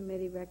Appointments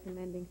Committee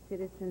recommending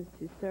citizens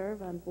to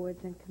serve on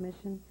boards and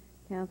commissions.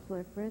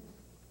 Councilor Fritz?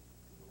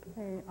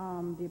 Okay,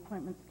 the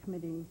Appointments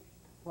Committee,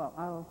 well,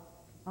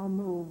 I'll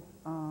move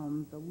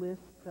the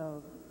list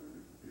of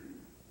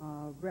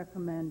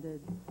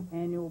recommended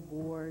annual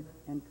board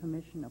and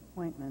commission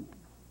appointments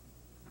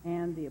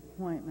and the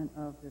appointment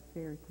of the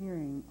fair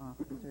hearing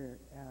officer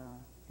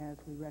as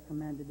we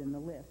recommended in the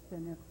list.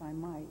 And if I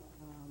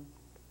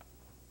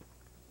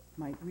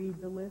might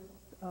read the list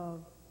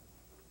of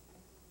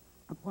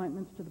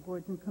appointments to the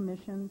boards and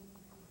commissions,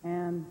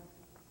 and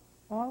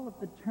all of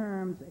the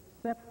terms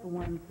except the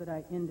ones that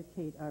I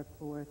indicate are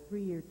for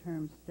 3-year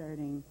terms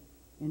starting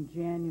in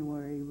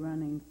January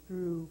running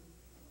through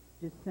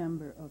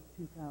December of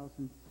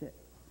 2006.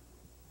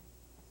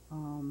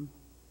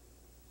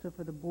 So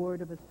for the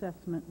Board of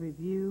Assessment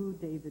Review,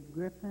 David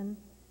Griffin,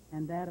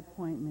 and that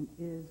appointment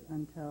is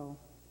until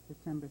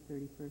December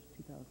 31st,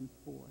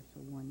 2004,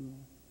 so 1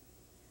 year.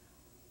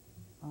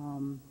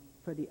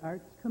 For the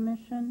Arts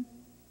Commission,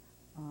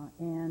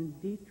 Ann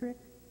Dietrich,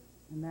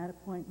 and that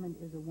appointment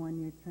is a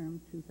 1-year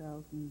term,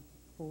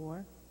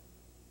 2004.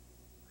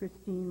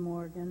 Christine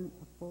Morgan,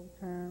 a full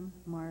term.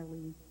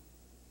 Marley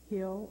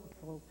Hill,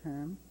 a full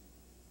term.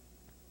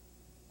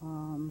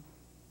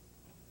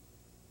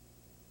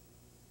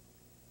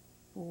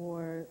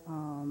 For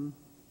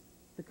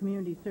the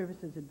Community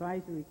Services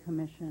Advisory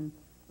Commission,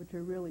 which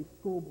are really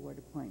school board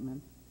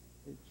appointments,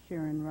 it's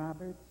Sharon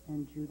Roberts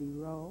and Judy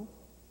Rowe.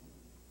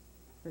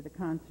 For the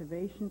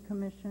Conservation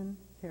Commission,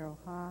 Carol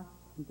Haas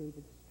and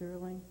David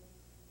Sterling.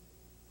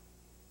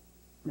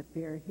 The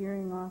Fair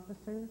Hearing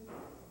Officer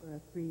for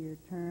a 3-year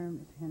term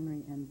is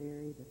Henry N.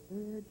 Berry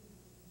III.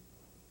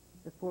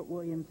 The Fort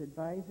Williams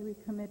Advisory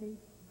Committee,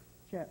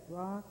 Chet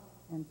Rock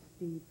and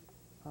Steve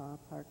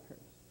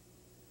Parkhurst.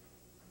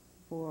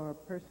 For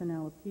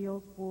Personnel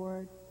Appeals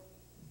Board,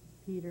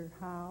 Peter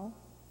Howe.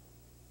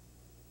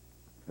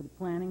 For the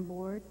Planning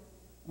Board,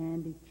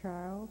 Andy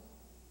Charles,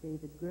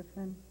 David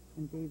Griffin,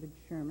 and David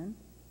Sherman.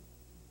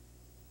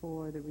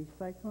 For the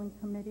Recycling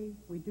Committee,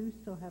 we do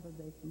still have a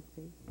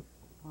vacancy.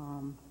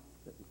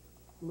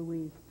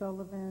 Louise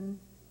Sullivan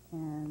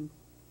and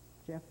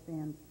Jeff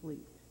Van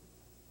Fleet.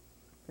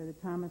 For the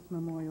Thomas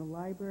Memorial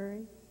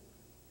Library,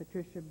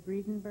 Patricia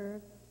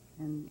Breedenberg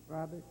and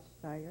Robert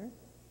Steyer.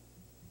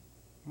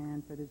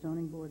 And for the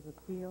Zoning Board of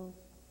Appeals,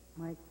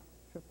 Mike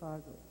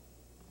Trafaglia.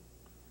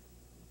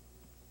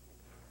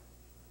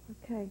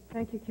 Okay,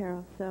 thank you,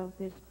 Carol. So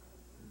there's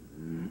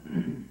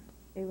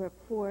a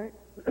report,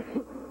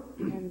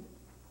 and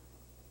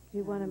do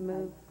you want to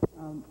move?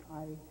 I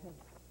have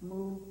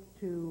moved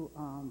to,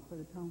 for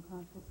the town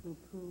council to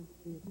approve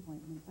the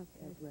appointment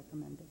as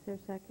recommended. Is there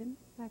a second?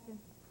 Second.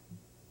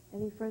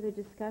 Any further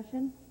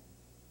discussion?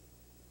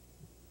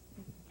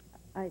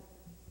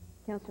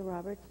 Councilor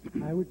Roberts?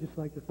 I would just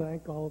like to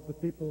thank all of the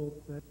people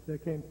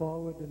that came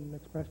forward and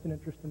expressed an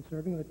interest in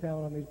serving the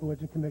town on these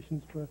boards and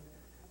commissions for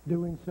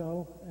doing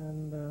so,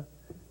 and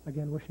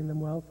again, wishing them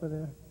well for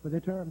their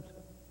terms.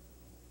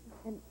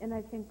 And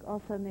I think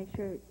also make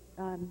sure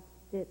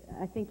that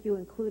I think you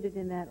included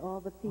in that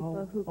all the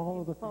people who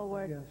came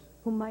forward, yes,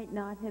 who might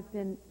not have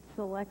been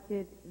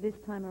selected this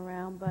time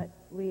around, but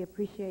we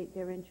appreciate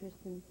their interest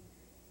in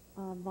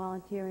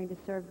volunteering to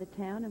serve the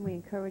town, and we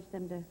encourage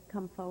them to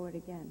come forward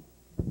again.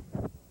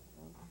 So,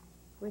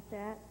 with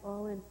that,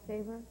 all in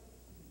favor?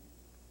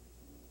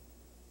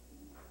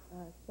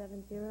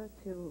 7-0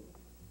 to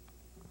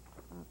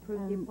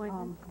approve the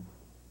appointment.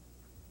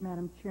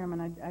 Madam Chairman,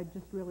 I'd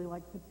just really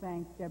like to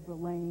thank Deborah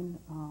Lane,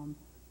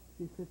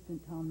 the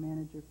Assistant Town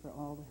Manager, for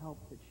all the help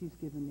that she's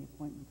given the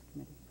Appointments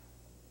Committee.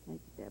 Thank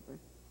you, Deborah.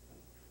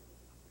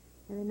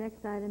 And the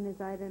next item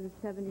is item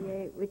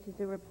 78, which is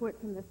a report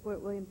from the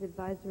Fort Williams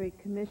Advisory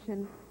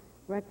Commission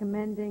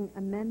recommending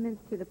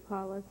amendments to the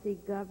policy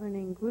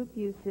governing group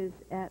uses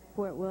at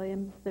Fort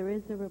Williams. There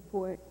is a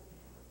report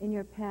in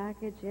your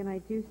package, and I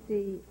do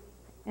see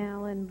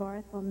Alan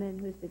Barthelman,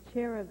 who's the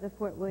chair of the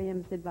Fort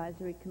Williams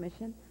Advisory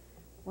Commission,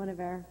 one of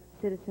our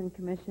citizen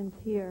commissions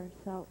here.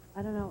 So,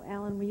 I don't know,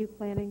 Alan, were you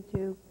planning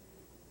to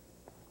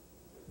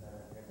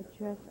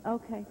address?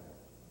 Okay.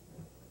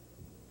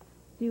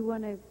 Do you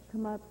want to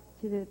come up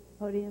to the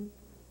podium.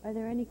 Are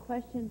there any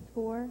questions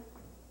for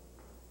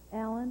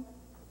Alan?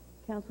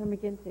 Councilor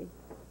McGinty.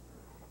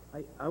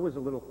 I was a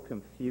little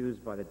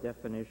confused by the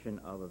definition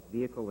of a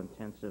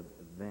vehicle-intensive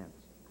event.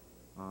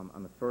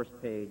 On the first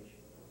page,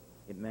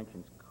 it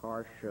mentions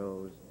car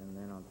shows, and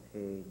then on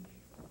page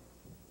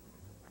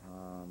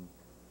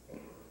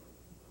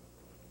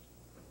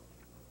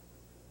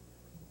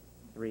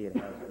 3, it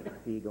has the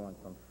fee going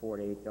from $4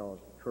 to $8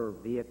 per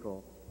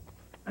vehicle.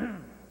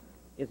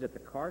 Is it the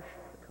cars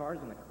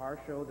in the car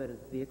show that is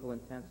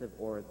vehicle-intensive,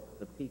 or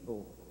the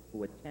people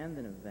who attend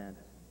an event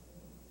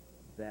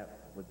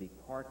that would be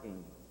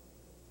parking?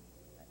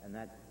 And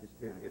that just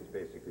It's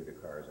basically the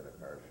cars in a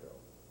car show.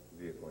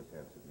 Vehicle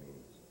intensive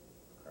means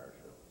a car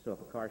show. So if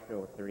a car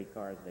show with 30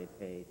 cars, they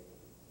pay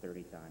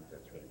 30 times.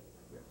 That's right,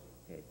 yes.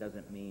 Okay, it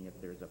doesn't mean if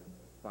there's a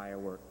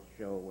fireworks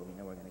show where we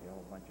know we're going to get a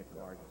whole bunch of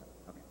cars.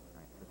 Okay,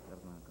 all right, that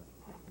was my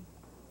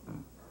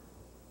question.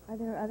 Are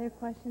there other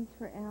questions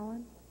for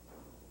Alan?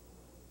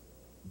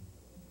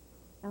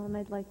 Alan,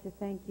 I'd like to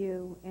thank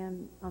you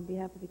and on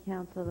behalf of the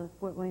council, the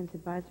Fort Williams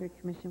Advisory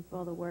Commission, for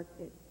all the work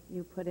that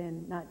you put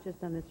in, not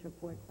just on this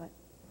report, but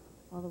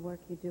all the work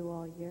you do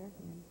all year.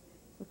 And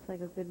looks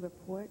like a good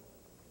report.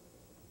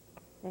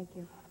 Thank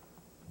you.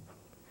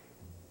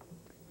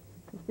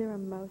 Is there a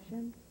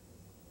motion?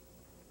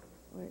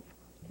 Or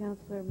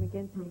Councilor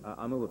McGinty?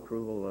 I move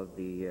approval of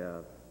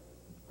the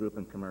group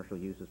and commercial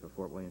uses for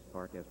Fort Williams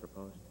Park as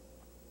proposed.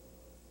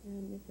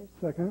 And is there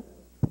Second.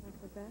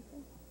 Councilor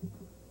Backer?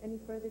 Any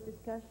further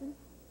discussion?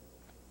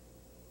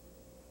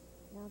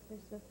 Councilor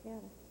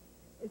Swift-Gatto.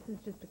 This is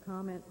just a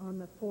comment. On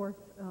the fourth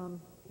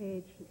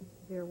page,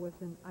 there was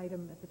an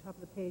item at the top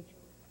of the page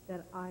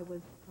that I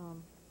was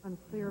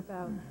unclear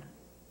about,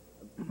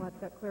 but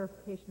got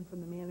clarification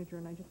from the manager,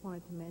 and I just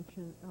wanted to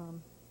mention,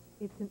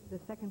 it's in the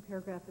second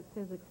paragraph. It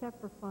says,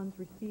 except for funds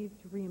received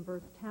to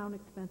reimburse town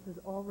expenses,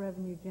 all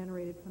revenue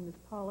generated from this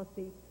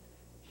policy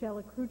shall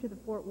accrue to the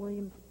Fort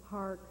Williams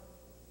Park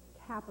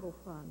Capital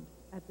Fund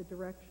at the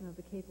direction of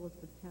the Cape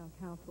Elizabeth Town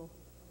Council.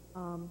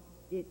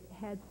 It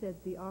had said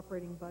the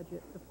operating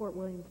budget, the Fort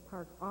Williams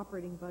Park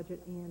operating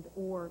budget and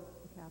or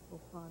the capital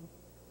fund.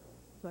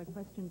 So I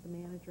questioned the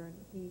manager, and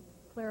he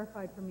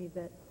clarified for me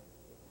that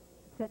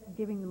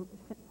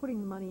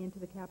putting the money into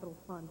the capital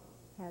fund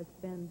has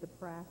been the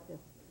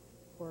practice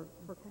for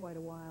quite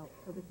a while.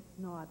 So this is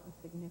not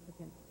a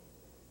significant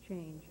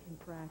change in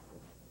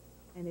practice.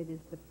 And it is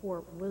the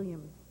Fort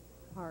Williams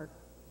Park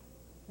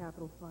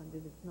Capital Fund.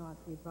 It is not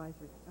the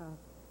advisory,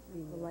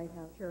 the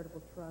Lighthouse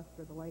Charitable Trust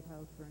or the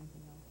Lighthouse or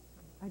anything else.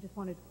 I just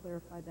wanted to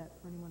clarify that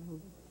for anyone who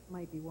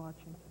might be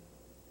watching.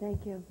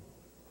 Thank you.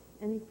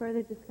 Any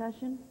further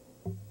discussion?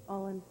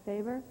 All in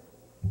favor?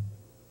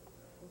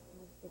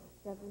 6,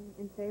 7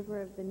 in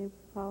favor of the new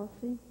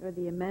policy, or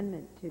the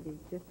amendment to the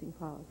existing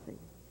policy.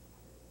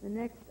 The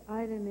next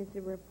item is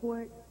a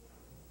report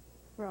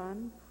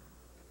from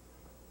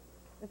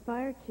the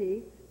Fire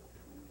Chief,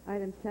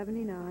 item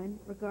 79,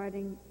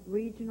 regarding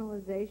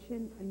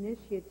regionalization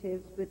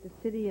initiatives with the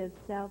City of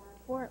South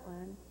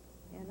Portland.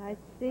 And I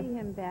see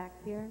him back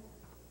here.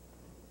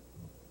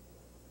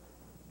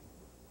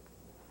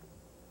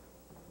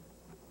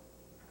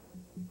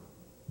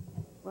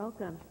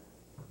 Welcome.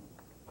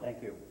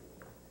 Thank you.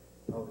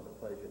 Always a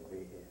pleasure to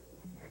be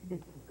here.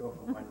 Go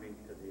from one meeting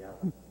to the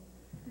other.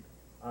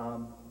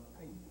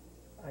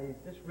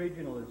 This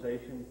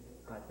regionalization,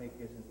 I think,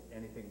 isn't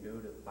anything new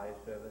to the fire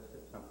service.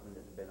 It's something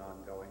that's been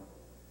ongoing.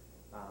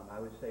 I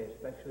would say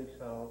especially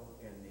so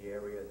in the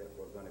area that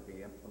we're going to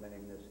be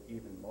implementing this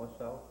even more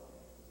so.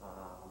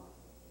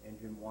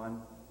 Engine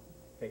 1,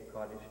 Cape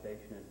Cottage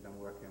Station, has been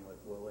working with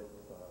Willard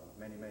for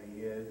many, many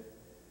years.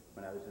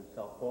 When I was in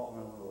South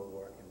Portland, we were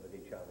working with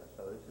each other,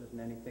 so this isn't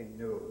anything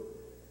new.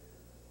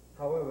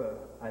 However,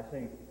 I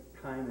think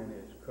timing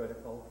is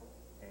critical,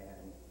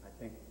 and I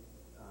think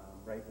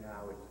right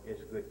now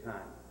it's a good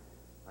time.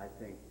 I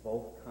think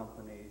both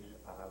companies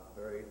are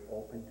very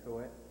open to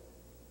it.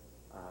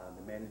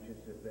 The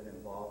managers have been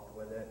involved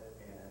with it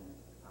and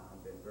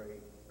been very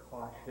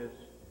cautious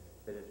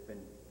that it's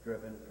been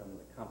driven from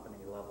the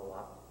company level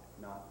up,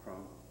 not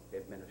from the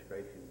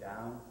administration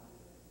down.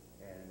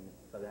 And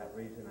for that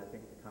reason, I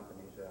think the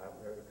companies are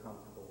very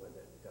comfortable with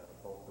it,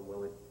 both the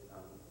Willard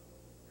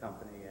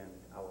company and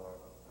our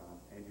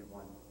Engine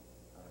 1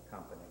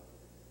 company.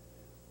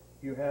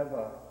 You have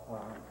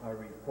a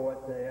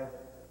report there.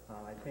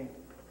 I think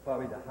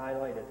probably the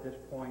highlight at this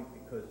point,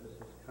 because this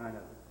is kind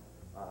of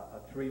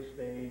a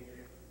three-stage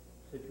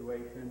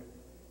situation,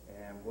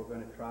 and we're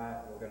going to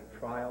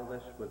trial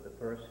this with the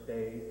first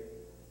stage.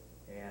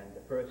 And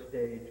the first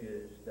stage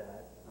is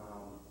that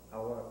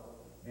our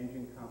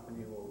engine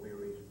company will be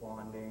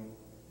responding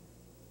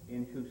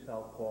into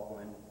South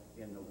Portland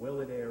in the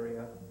Willard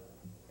area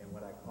and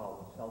what I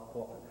call the South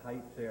Portland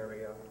Heights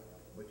area,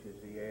 which is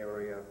the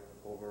area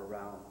over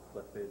around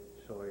Clifford,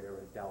 Sawyer,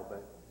 and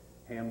Delbert,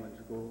 Hamlin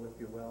School, if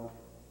you will.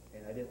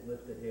 And I didn't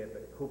list it here,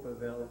 but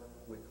Cooperville,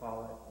 we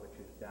call it, which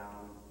is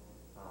down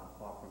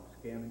off from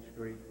Scammon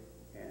Street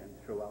and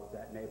throughout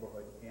that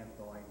neighborhood, Camp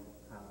Going,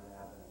 Highland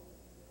Avenue.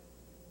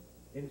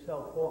 In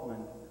South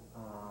Portland,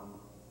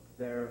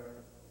 their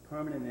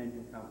permanent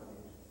engine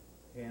companies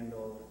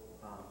handle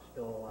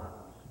still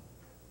alarms,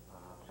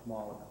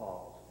 smaller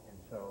calls. And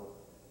so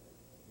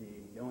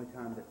the only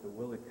time that the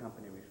Willard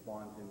Company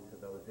responds into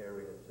those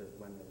areas is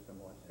when there's a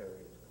more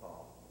serious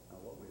call,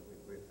 what we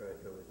refer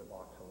to as a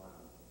box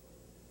alarm.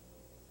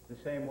 The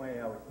same way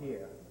out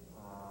here,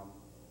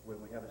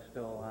 when we have a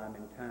still alarm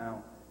in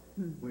town,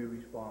 we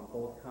respond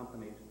both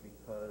companies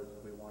because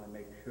we want to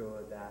make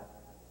sure that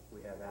we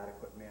have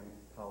adequate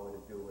manpower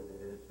to do what it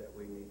is that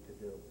we need to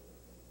do.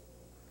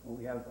 When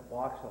we have a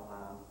box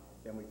alarm,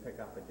 then we pick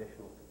up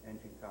additional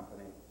engine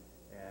company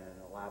and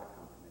a ladder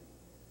company.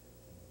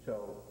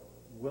 So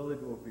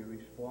Willard will be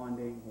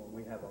responding when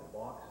we have a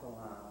box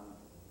alarm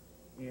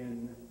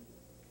in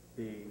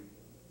the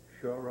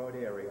Shore Road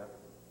area,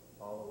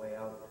 all the way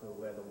out to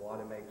where the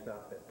water makes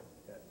up at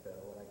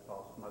what I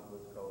call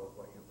Smuggler's Cove,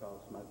 what you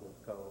call Smuggler's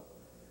Cove,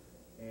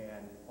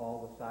 and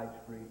all the side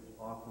streets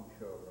off from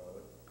Shore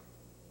Road,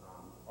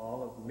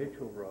 all of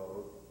Mitchell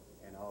Road,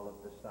 and all of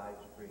the side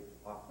streets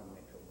off from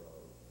Mitchell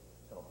Road.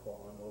 So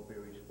Portland will be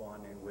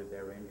responding with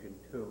their engine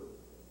 2,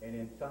 and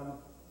in some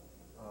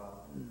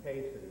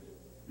cases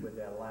with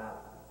their ladder.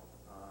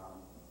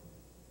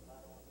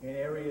 In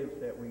areas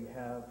that we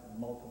have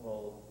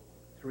multiple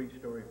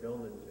three-story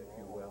buildings, if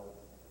you will,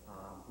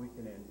 we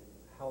can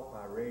help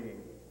our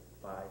rating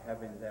by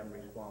having them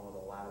respond with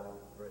a ladder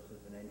versus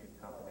an engine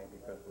company,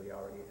 because we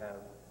already have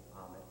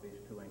at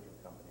least 2 engine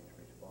companies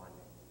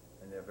responding,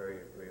 and they're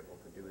very agreeable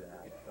to do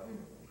that. So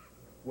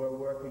we're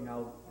working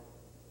out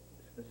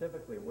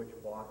specifically which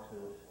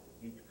boxes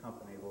each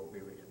company will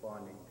be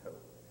responding to.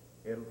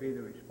 It'll be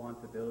the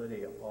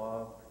responsibility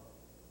of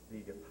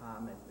the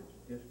department that's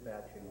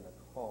dispatching the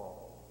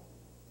call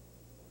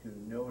to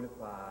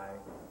notify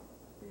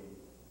the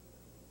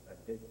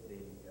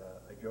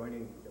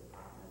adjoining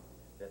department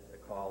that the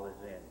call is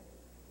in.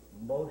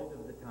 Most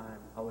of the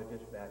time, our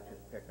dispatchers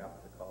pick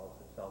up the calls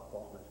that South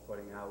Portland is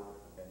putting out,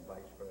 and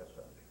vice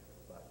versa.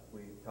 But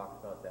we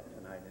talked about that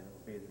tonight, and it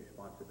will be the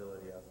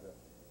responsibility of the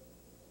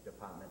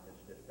department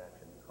that's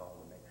dispatching the call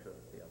to make sure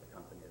that the other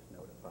company is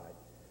notified.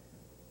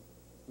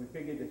 We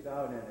figured this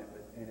out,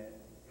 and it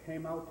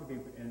came out to be,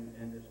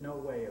 and there's no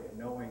way of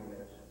knowing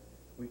this.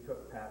 We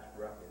took past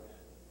records.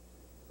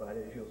 But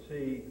as you'll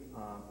see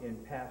in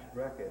past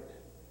records,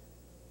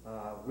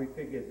 we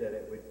figured that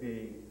it would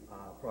be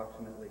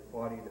approximately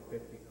 40 to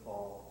 50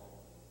 calls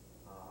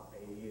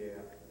a year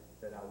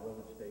that our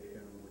Willard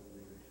station would be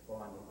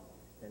responding,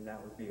 and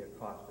that would be a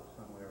cost of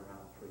somewhere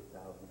around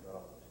 $3,000.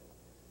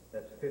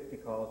 That's 50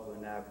 calls with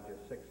an average of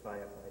 6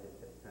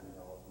 firefighters at $10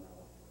 an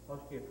hour.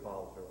 Most of your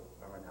calls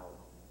are an hour.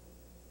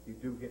 You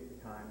do get the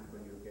times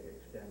when you get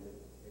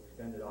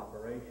extended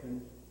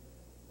operations,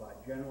 but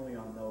generally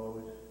on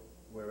those,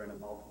 we're in a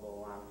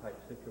multiple alarm type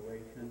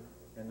situation,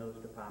 and those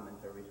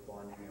departments are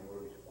responding, and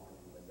we're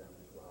responding with them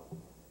as well.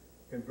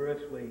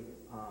 Conversely,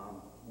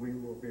 we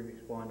will be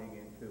responding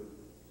into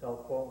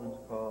South Portland's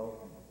calls,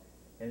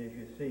 and as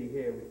you see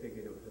here, we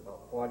figured it was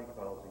about 40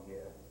 calls a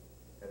year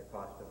at a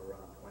cost of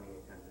around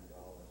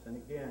 $2,800. And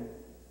again,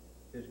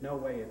 there's no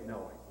way of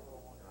knowing.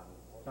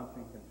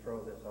 Something can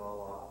throw this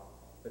all off,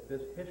 but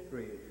this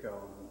history has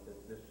shown that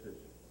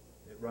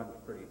it runs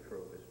pretty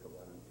true as to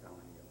what I'm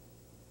telling you.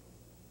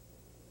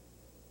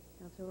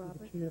 Councilor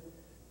Roberts?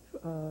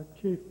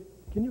 Chief,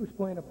 can you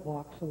explain a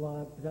box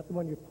alarm? Is that the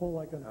one you pull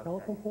like on a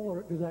telephone pole,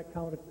 or does that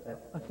count as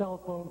a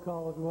cell phone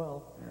call as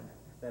well?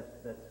 That's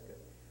good.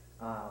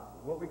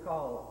 What we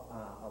call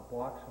a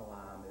box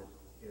alarm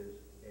is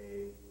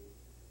a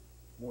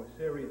more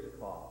serious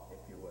call,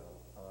 if you will.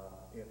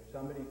 If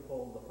somebody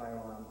pulled the fire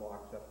alarm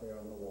box up there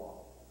on the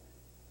wall,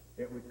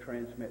 it would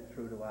transmit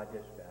through to our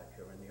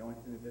dispatcher, and the only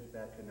thing the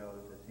dispatcher knows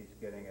is he's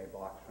getting a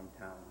box from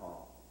town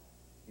hall.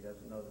 He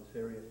doesn't know the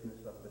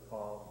seriousness of the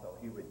call, so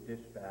he would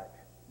dispatch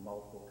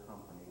multiple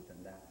companies in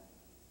that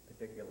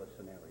particular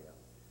scenario.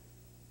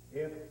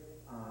 If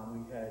we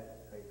had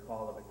a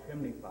call of a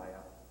chimney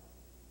fire,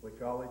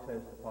 which always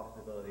has the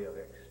possibility of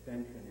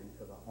extension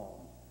into the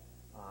home,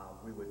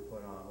 we would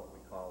put on what we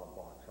call a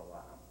box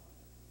alarm.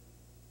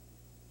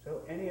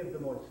 So any of the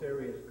more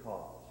serious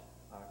calls,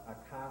 a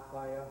car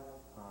fire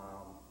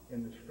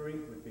in the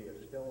street would be a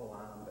still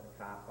alarm, but a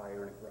car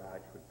fire in a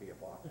garage would be a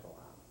box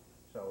alarm.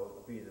 So it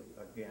would be,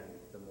 again,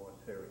 the more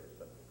serious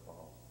of the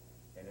calls.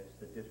 And it's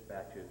the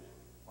dispatchers,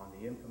 on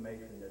the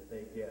information that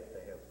they get,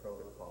 they have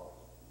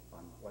protocols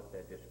on what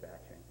they're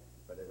dispatching,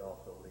 but it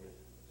also leaves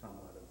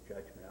somewhat of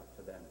judgment up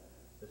to them.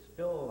 The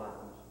still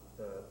alarms,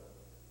 the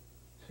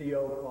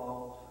CO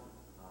calls,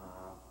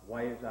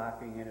 wires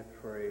arcing in a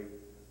tree,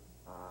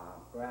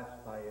 grass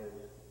fires,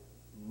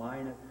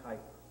 minor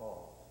type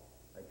calls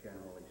are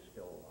generally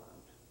still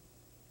alarms.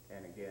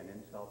 And again,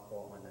 in South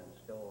Portland and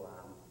still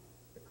alarms,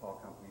 the call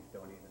companies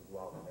don't even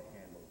go out, and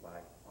they're handled by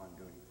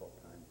on-duty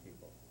full-time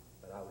people.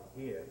 But out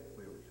here,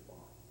 we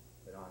respond.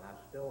 But on our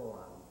still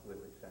alarms, we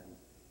would send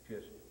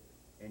just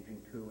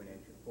Engine 2 and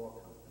Engine 4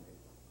 company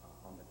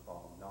on the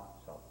call, not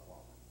South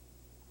Portland.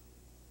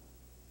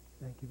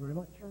 Thank Thank you very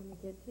much.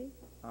 McGinty?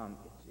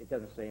 It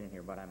doesn't say in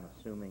here, but I'm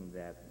assuming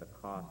that the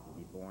cost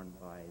will be borne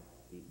by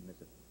the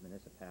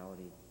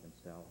municipality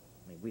themselves.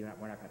 I mean, we're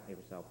not going to pay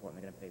for South Portland.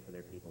 They're going to pay for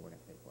their people. We're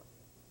going to pay for it.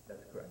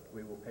 That's correct.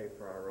 We will pay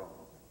for our own,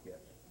 yes.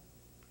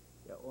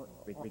 Yeah,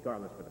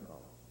 Regardless for the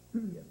cost.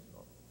 yes.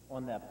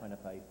 On that point,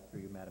 if I,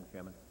 through you, Madam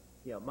Chairman,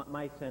 yeah,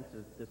 my sense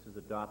is this is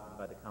adopted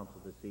by the council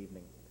this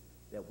evening,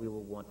 that we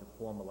will want to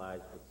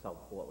formalize with South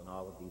Portland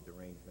all of these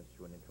arrangements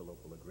through an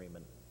interlocal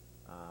agreement,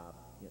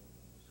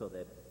 so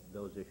that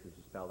those issues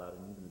are spelled out,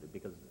 and even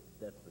because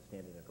that's the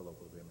standard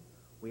interlocal agreement.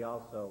 We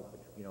also,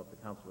 if the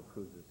council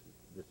approves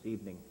this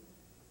evening,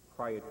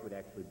 prior to it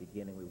actually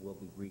beginning, we will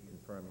be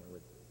reconfirming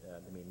with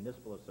the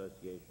municipal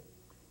association,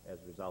 as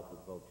a result of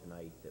the vote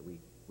tonight, that we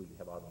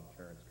have all the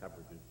insurance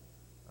coverages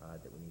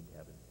that we need to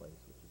have in place,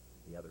 which is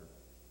the other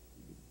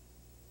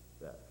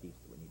piece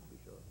that we need to be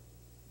sure of,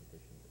 in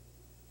addition to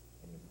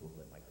any approval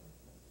that might come in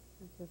place.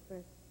 That's the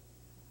first.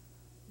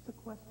 Just a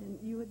question.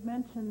 You had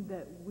mentioned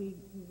that we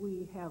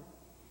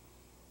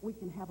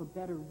can have a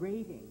better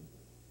rating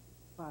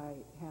by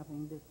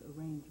having this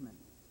arrangement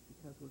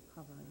because we're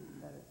covering it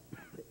better.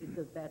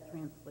 Does that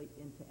translate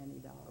into any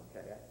dollars?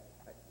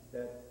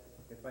 Okay.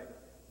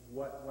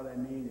 What I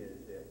mean is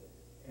that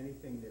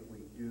anything that we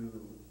do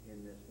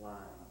in this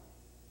line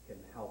can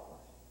help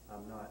us.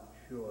 I'm not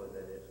sure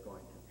that it's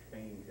going to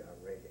change our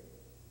rating,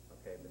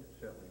 okay, but it's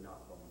certainly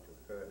not going to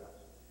hurt us.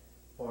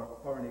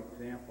 For an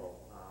example,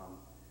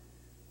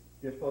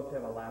 you're supposed to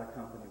have a ladder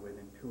company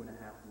within 2.5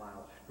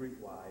 miles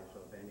streetwise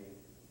of any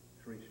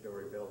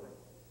 3-story building.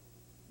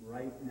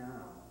 Right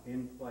now,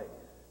 in place,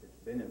 it's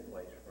been in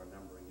place for a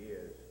number of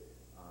years,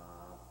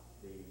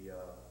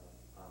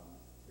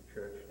 the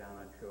church down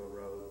on Shore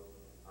Road,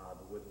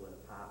 the Woodland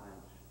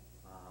Apartments,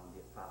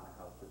 the apartment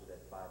houses at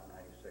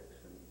 596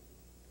 and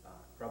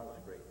Preble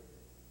Street,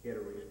 get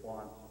a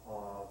response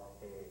of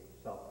a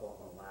South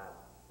Portland ladder.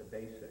 The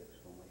basics,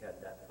 when we had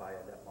that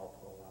fire, that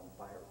multiple alarm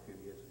fire a few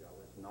years ago,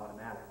 it's an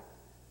automatic.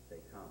 They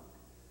come.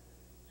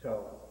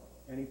 So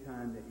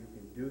anytime that you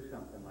can do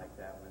something like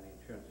that, when the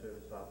insurance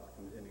service office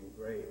comes in and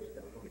grades,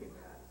 they're looking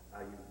at,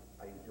 are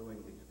you doing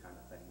these kind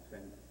of things?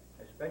 And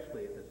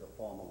especially if there's a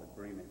formal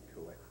agreement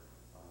to it,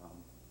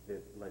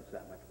 it lends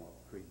that much more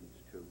credence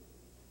to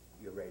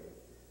your rating.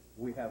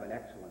 We have an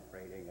excellent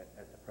rating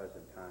at the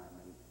present time,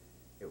 and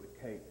it would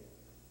take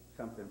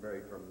something very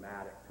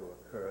dramatic to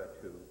occur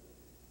to,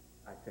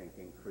 I think,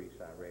 increase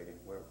our rating.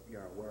 We're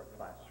a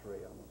class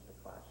 3, almost a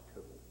class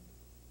 2.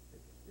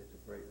 It's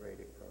a great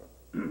rating for,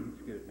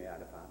 excuse me, our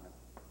department.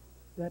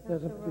 That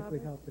doesn't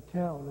particularly help the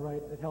town,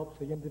 right? It helps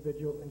the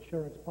individual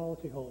insurance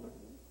policyholder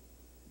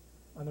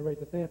on the rate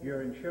that they have.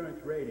 Your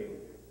insurance rating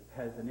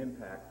has an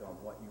impact on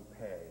what you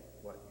pay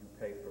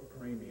for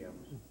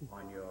premiums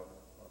on your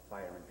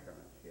fire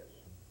insurance, yes.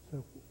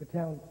 So the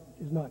town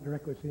is not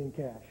directly seeing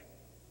cash,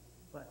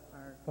 but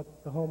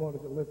the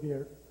homeowners that live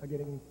here are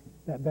getting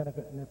that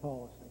benefit in their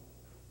policy.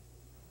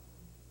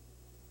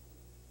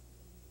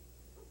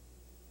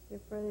 Is there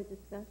further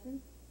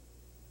discussion?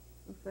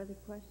 Or further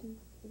questions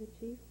for the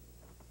chief?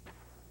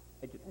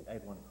 I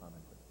have one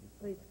comment.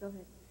 Please, go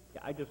ahead.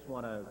 Yeah, I just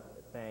want to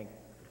thank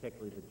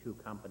particularly the two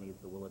companies,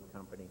 the Willard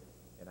Company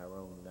and our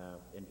own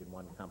Engine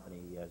One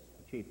company. As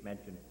the chief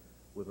mentioned,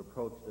 we've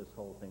approached this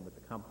whole thing with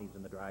the companies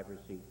in the driver's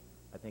seat.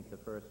 I think the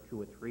first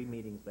 2 or 3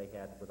 meetings they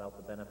had without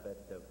the benefit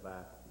of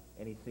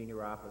any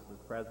senior officers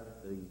present,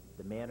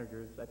 the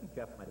managers. I think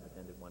Jeff might have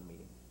attended one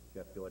meeting,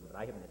 Jeff Jordan, but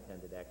I haven't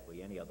attended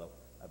actually any, although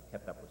I've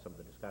kept up with some of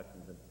the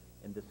discussions.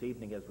 And this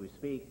evening as we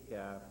speak,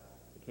 the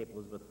Cape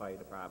Elizabeth Fire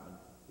Department,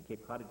 the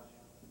Cape Cottage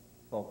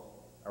folks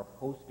are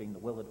hosting the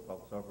Willard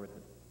folks over at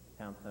the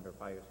Town Center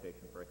Fire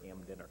Station for a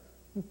ham dinner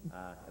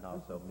and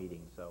also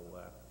meetings. So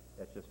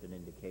that's just an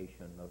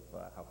indication of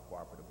how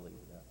cooperatively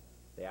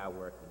they are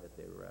working, that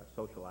they're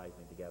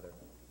socializing together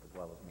as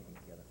well as meeting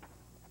together.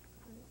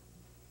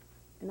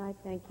 And I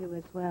thank you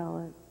as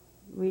well.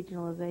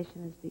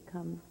 Regionalization has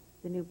become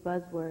the new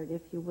buzzword,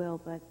 if you will,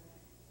 but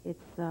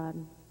it's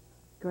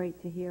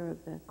great to hear of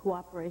the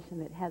cooperation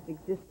that has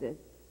existed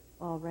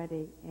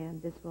already,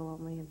 and this will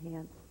only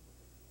enhance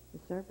the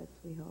service,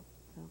 we hope.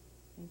 So,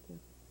 thank you.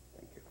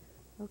 Thank you.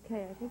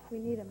 Okay, I think we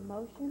need a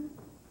motion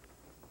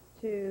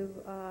to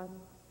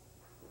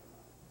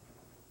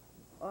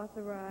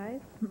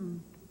authorize.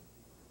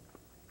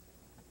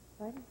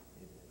 Pardon?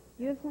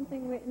 You have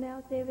something written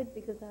out, David?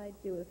 Because I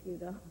do if you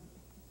don't.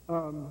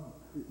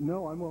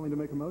 No, I'm willing to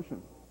make a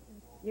motion.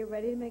 You're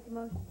ready to make a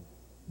motion?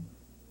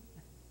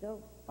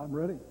 Go. I'm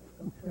ready.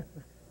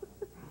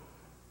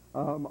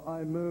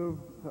 I move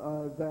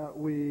that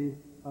we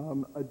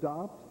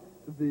adopt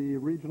the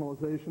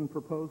regionalization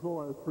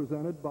proposal as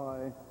presented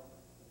by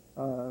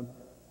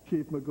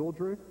Chief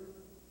McGoldrick,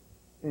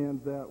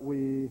 and that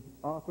we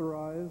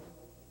authorize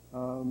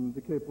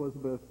the Cape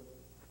Elizabeth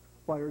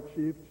Fire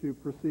Chief to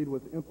proceed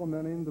with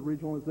implementing the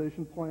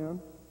regionalization plan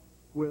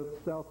with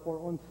South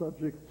Portland,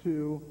 subject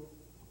to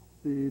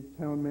the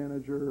town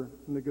manager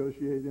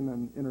negotiating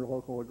an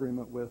interlocal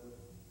agreement with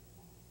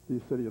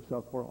the city of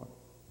South Portland.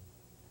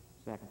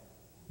 Second.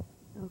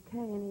 Okay,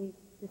 any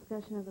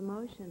Discussion of the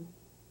motion.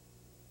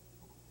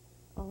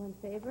 All in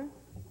favor?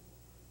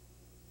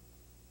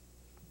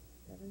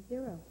 7-0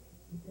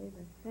 in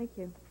favor. Thank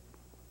you.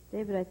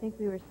 David, I think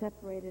we were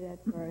separated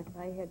at birth.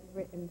 I had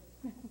written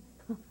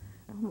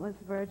almost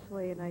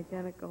virtually an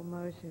identical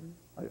motion.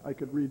 I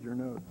could read your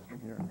notes from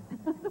here.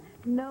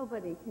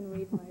 Nobody can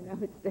read my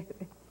notes,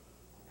 David.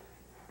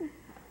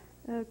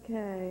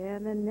 Okay,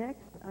 and the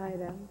next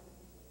item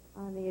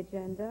on the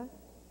agenda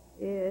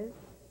is,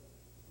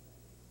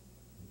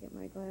 get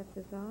my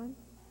glasses on,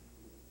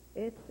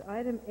 it's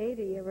item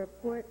 80, a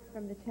report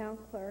from the town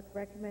clerk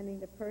recommending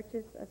the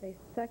purchase of a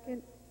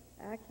second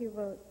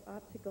AccuVote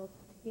optical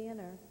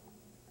scanner.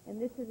 And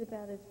this is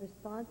about as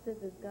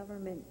responsive as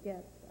government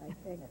gets, I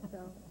think,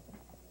 so.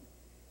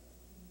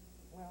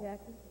 Well,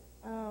 Jackie?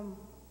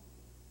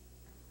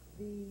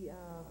 The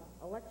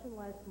election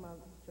last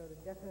month showed a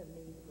definite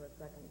need for a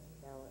second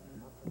ballot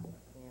optical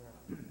scanner.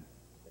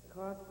 The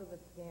cost of the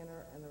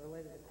scanner and the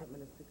related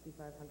equipment is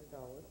 $6,500.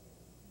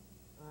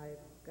 I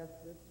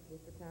discussed this with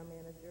the town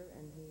manager,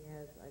 and he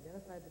has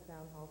identified the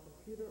town hall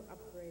computer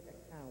upgrade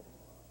account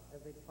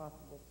as a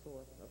possible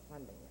source of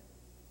funding it.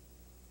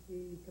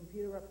 The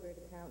computer upgrade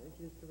account is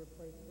used to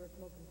replace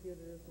personal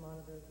computers,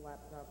 monitors,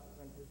 laptops,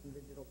 printers, and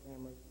digital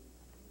cameras,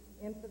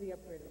 and for the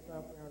upgrade of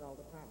software in all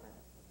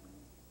departments.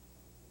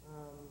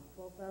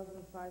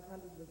 $12,500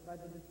 was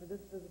budgeted for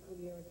this physical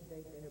year, and to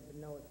date there have been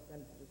no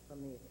expenditures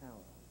from the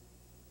account.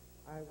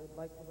 I would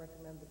like to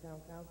recommend the town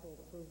council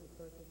approve the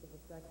purchase of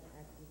a second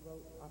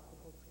AccuVote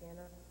optical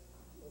scanner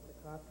with the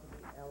cost to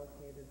be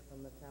allocated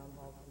from the town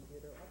hall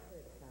computer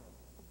upgrade account.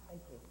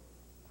 Thank you.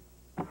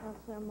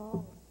 Councilor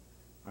Moll.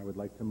 I would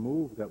like to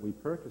move that we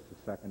purchase a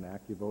second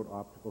AccuVote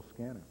optical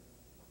scanner.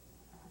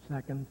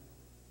 Second.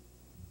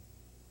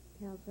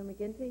 Councilor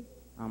McGinty?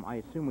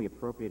 I assume we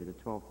appropriated the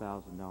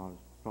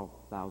 $12,500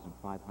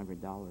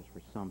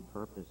 for some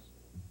purpose.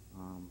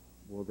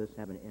 Will this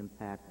have an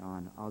impact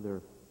on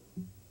other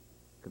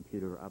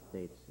computer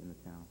updates in the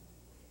town?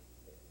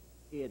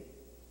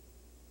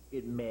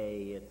 It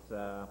may.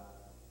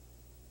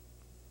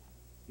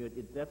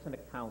 That's an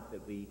account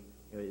that we,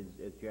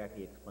 as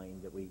Jackie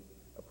explained, that we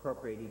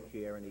appropriate each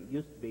year, and it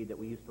used to be that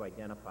we used to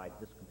identify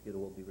this computer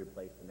will be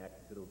replaced and that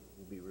computer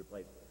will be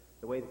replaced.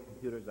 The way the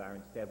computers are,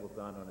 instead we've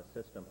gone on a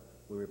system,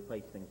 we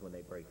replace things when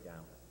they break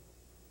down.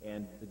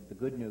 And the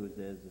good news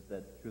is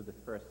that through the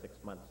first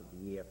 6 months of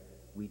the year,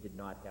 we did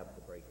not have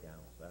the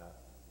breakdowns.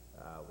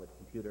 With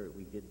computer,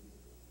 we did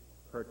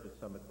purchase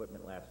some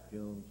equipment last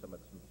June, some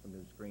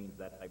new screens,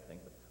 that type of thing,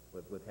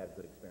 but we've had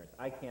good experience.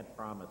 I can't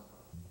promise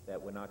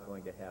that we're not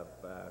going to have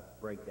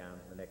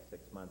breakdowns in the next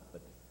 6 months,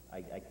 but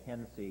I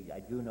can see, I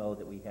do know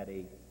that we had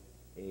a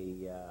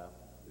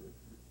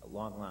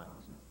long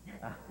lines.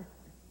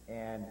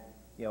 And,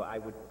 I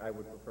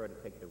would prefer to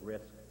take the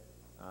risk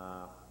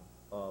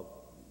of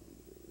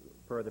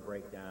further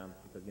breakdowns,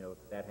 because,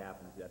 if that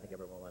happens, I think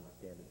everyone will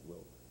understand it,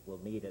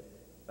 we'll need it,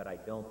 but I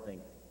don't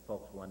think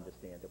folks will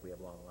understand that we have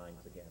long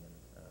lines again, and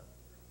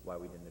why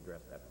we didn't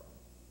address that problem.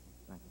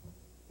 Thank you.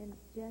 And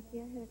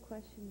Jackie, I had a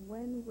question.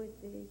 When would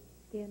the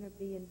scanner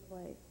be in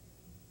place?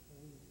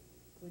 We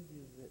could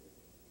use it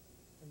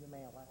in the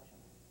May election.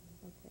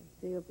 Okay,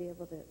 so you'll be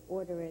able to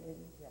order it and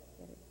Yes.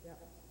 get it. Yeah.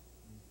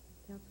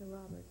 Councilor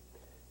Roberts?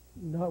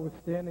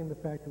 Notwithstanding the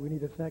fact that we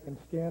need a second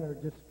scanner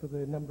just for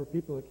the number of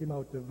people that came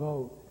out to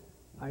vote,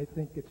 I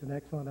think it's an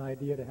excellent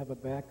idea to have a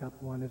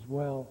backup one as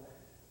well.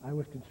 I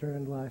was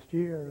concerned last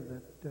year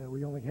that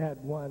we only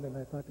had one, and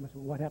I thought to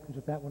myself, what happens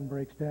if that one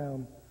breaks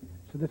down?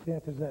 So this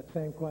answers that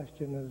same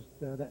question as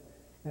that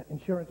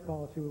insurance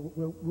policy,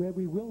 where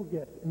we will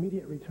get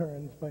immediate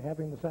returns by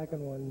having the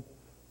second one.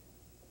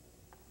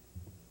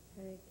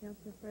 Okay,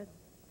 Councilor Fritz?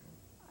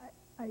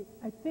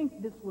 I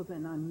think this was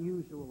an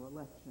unusual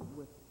election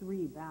with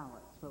 3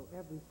 ballots, so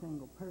every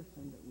single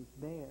person that was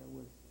there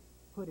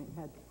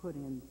had to put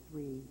in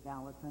 3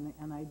 ballots,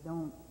 and I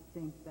don't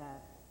think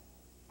that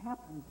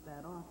happens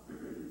that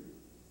often.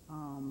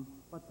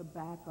 But the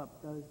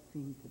backup does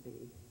seem to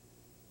be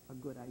a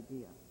good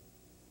idea.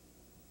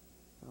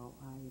 So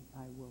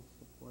I will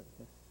support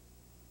this.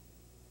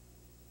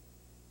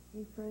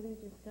 Any further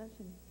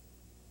discussion?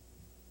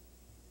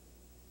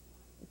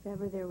 If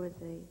ever there was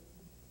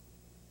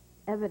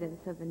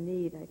evidence of a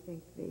need, I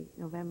think the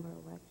November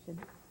election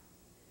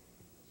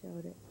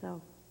showed it.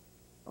 So,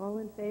 all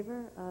in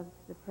favor of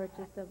the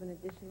purchase of an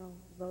additional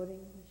voting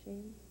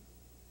machine?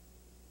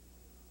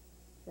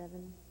 7-0.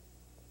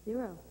 Thank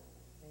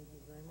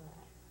you very much.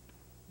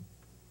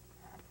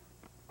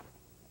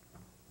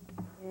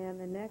 And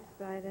the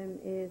next item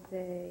is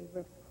a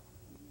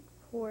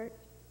report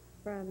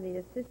from the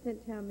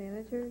Assistant Town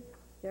Manager,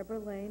 Deborah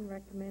Lane,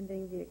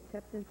 recommending the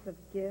acceptance of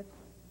gifts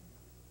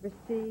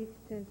received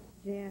since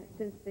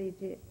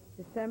the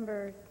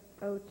December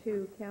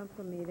 2002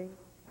 council meeting.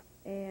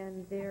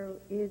 And there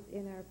is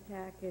in our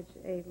package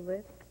a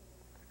list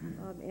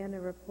and a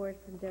report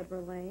from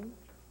Deborah Lane.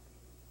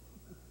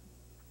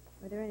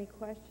 Are there any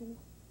questions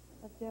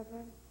of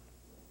Deborah?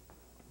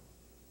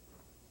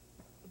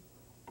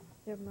 Is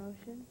there a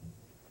motion?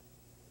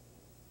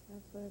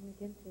 Councilor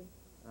McGinty.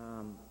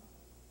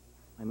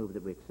 I move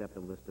that we accept a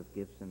list of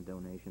gifts and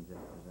donations as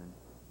presented.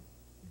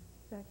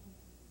 Second.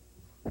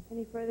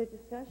 Any further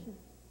discussion?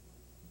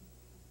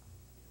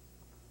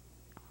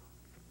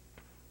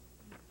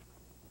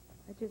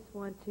 I just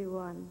want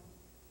to,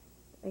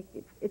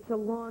 it's a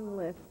long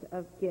list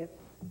of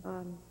gifts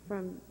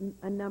from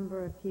a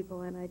number of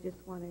people, and I just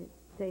want to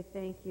say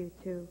thank you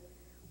to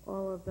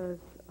all of those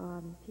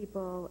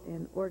people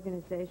and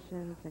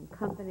organizations and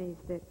companies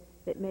that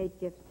made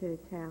gifts to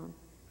the town.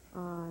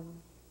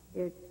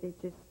 They're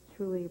just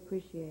truly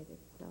appreciated.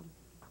 So,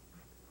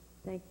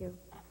 thank you.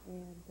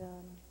 And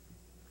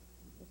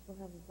guess we'll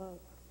have a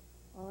vote.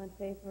 All in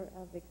favor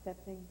of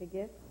accepting the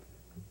gifts?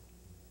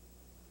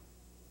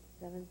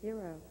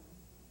 7-0.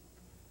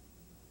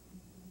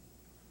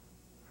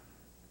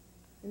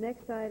 The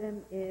next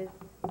item is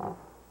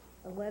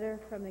a letter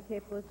from the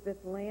Cape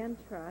Elizabeth Land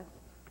Trust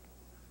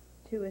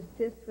to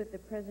assist with the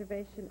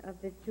preservation of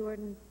the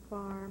Jordan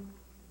Farm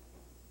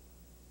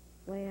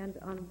land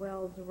on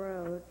Wells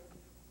Road.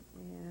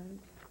 And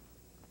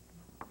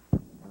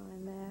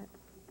on that,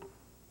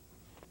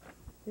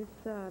 this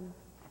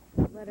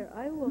letter,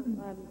 I will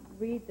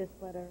read this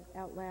letter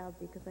out loud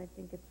because I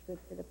think it's good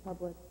for the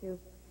public to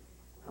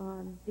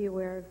be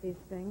aware of these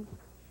things.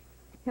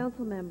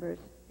 Council members,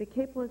 the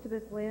Cape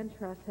Elizabeth Land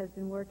Trust has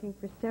been working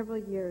for several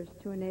years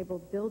to enable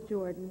Bill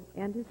Jordan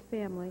and his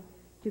family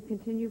to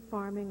continue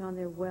farming on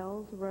their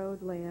Wells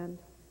Road land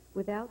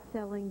without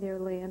selling their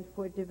land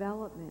for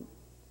development.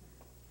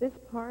 This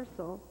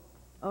parcel,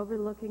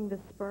 overlooking the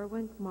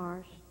Spurwink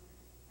Marsh,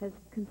 has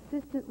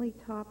consistently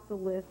topped the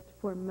list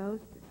for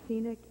most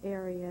scenic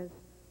areas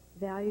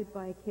valued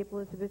by Cape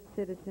Elizabeth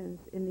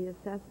citizens in the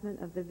assessment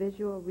of the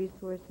visual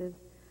resources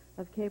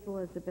of Cape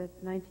Elizabeth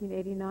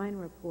 1989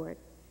 report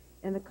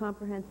and the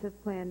Comprehensive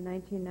Plan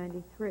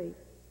 1993.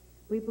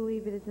 We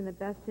believe it is in the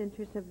best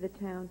interest of the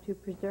town to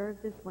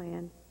preserve this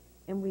land,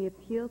 and we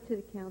appeal to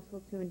the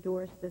council to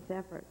endorse this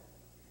effort.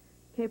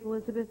 Cape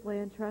Elizabeth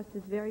Land Trust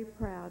is very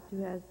proud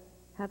to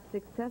have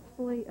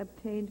successfully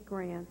obtained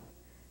grants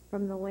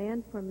from the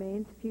Land for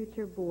Maine's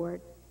Future Board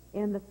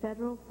and the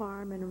Federal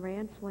Farm and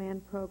Ranch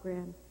Land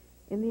Program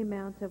in the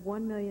amount of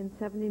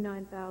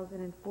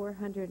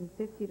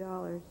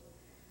 $1,079,450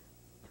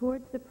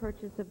 towards the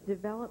purchase of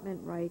development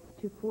rights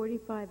to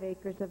 45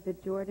 acres of the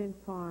Jordan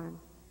Farm,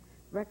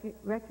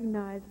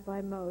 recognized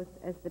by most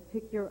as the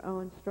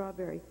pick-your-own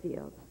strawberry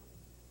fields.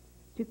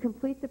 To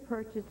complete the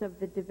purchase of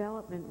the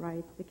development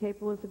rights, the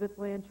Cape Elizabeth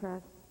Land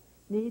Trust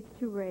needs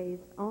to raise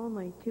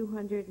only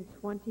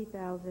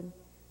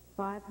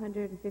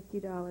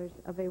 $220,550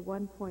 of a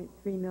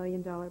 $1.3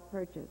 million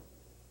purchase.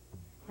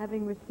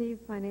 Having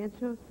received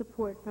financial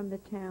support from the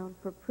town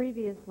for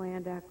previous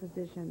land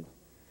acquisitions,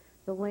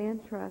 the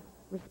Land Trust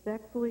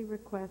respectfully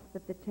requests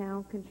that the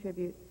town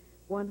contribute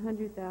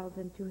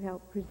 $100,000 to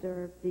help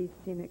preserve these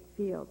scenic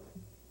fields.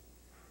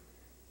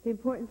 The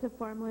importance of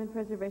farmland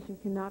preservation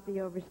cannot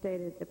be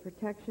overstated. The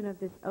protection of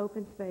this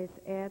open space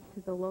adds to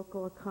the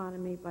local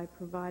economy by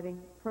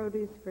providing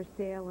produce for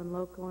sale and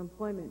local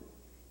employment.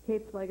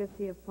 Cape's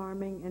legacy of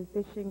farming and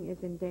fishing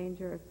is in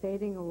danger of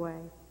fading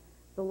away,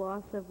 the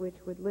loss of which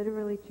would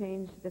literally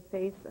change the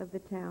face of the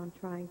town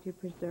trying to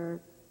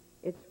preserve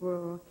its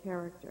rural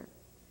character.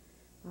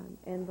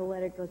 And the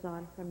letter goes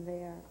on from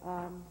there.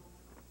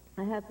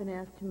 I have been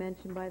asked to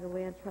mention by the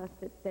Land Trust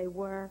that they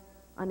were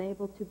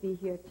unable to be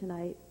here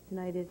tonight.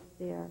 Tonight is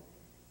their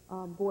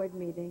board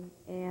meeting,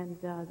 and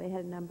they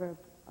had a number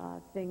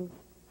of things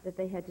that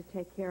they had to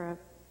take care of.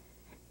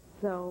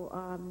 So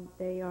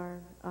they are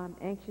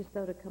anxious,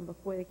 though, to come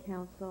before the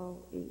council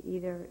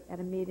either at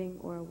a meeting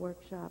or a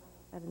workshop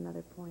at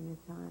another point in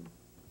time.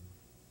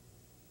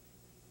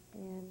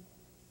 And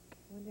I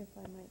wonder if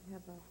I might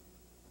have a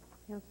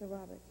Councilor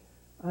Roberts.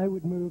 I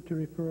would move to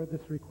refer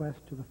this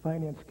request to the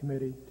Finance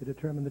Committee to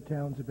determine the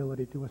town's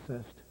ability to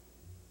assist.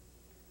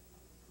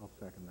 I'll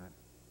second that.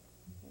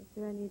 Is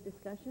there any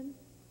discussion?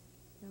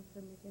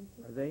 Councilor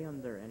McGinty? Are they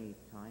under any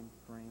time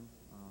frame?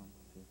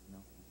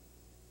 No.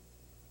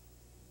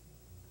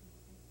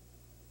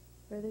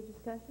 Further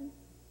discussion?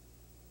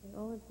 Okay,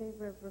 all in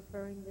favor of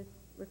referring this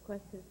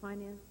request to the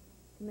Finance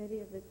Committee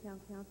of the Town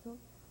Council?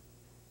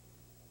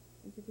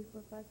 1, 2, 3,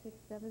 4, 5, 6,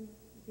 7,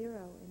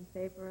 0 in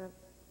favor of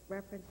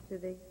reference to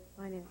the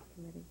Finance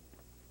Committee.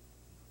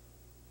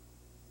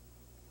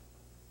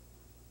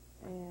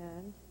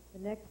 And the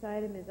next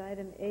item is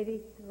item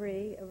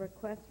 83, a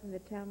request from the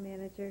town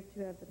manager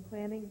to have the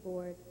planning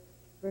board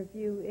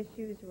review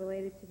issues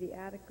related to the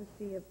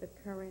adequacy of the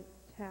current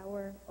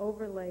tower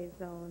overlay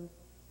zones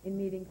in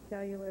meeting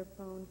cellular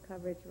phone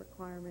coverage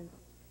requirements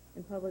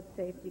and public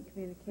safety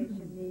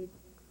communication needs.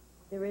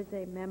 There is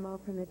a memo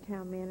from the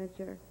town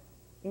manager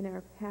in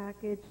our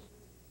package.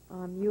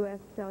 U.S.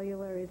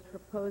 Cellular is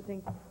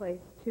proposing to place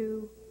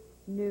 2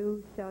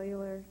 new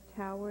cellular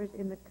towers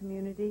in the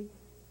community.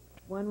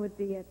 One would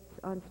be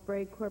on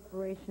Sprague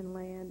Corporation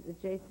land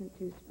adjacent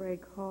to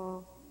Sprague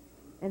Hall,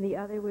 and the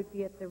other would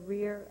be at the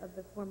rear of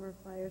the former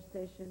fire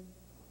station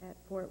at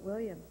Fort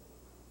William.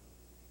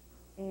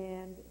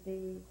 and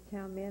the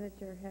town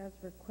manager has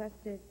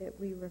requested that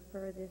we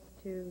refer this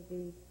to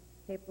the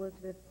Cape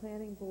Elizabeth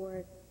Planning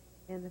Board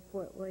and the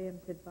Fort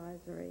Williams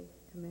Advisory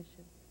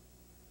Commission.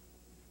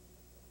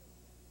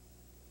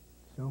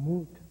 So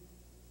moved.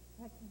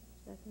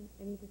 Second.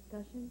 Any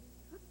discussion?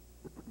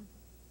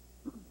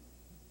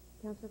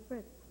 Councilor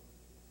Fritz.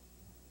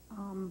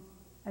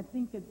 I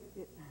think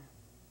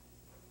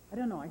I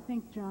don't know, I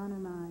think John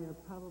and I are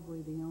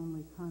probably the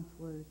only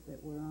counselors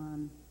that were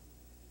on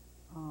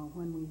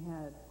when we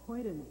had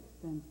quite an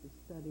extensive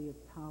study of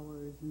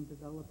towers and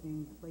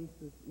developing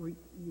places where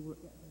you were,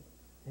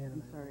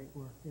 I'm sorry,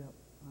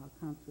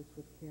 Councilor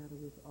Swift-Chiara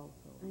was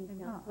also.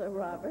 And Councilor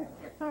Roberts.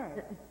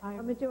 Sorry.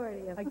 A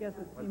majority of I guess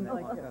it seems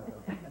like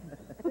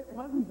it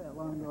wasn't that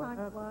long ago.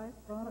 Time flies.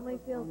 Only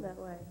feels that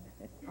way.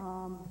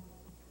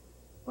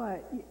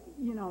 But,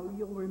 you know,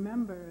 you'll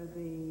remember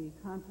the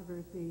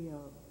controversy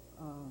of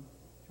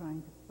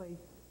trying to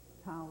place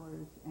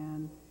towers,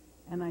 and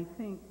I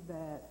think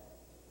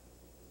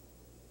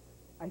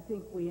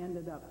we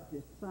ended up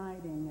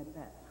deciding at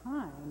that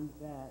time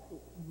that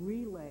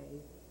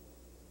relay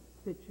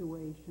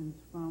situations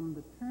from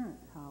the current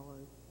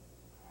towers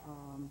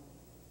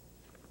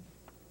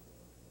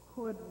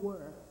could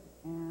work,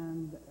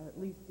 and at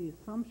least the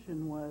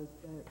assumption was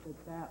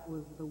that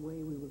was the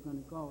way we were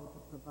going to go, to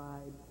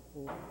provide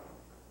for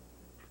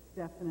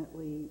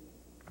definitely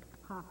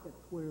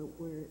pockets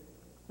where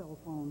cell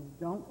phones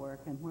don't work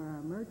and where our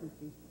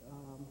emergency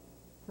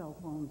cell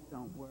phones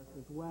don't work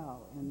as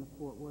well in the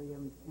Fort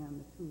Williams and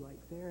the Two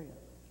Lakes area.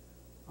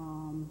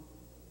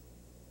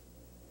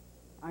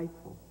 I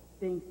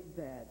think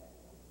that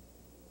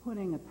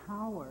putting a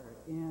tower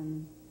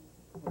in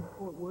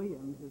Fort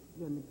Williams is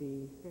going to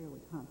be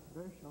fairly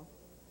controversial.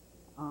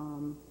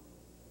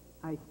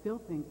 I still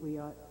think we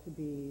ought to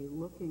be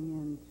looking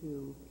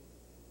into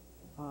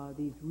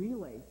these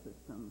relay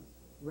systems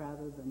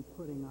rather than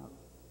putting up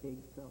big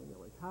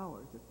cellular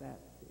towers, if that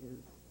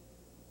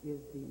is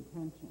the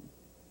intention.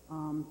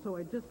 So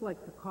I'd just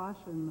like to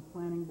caution the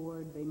planning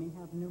board. They may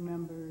have new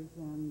members,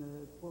 and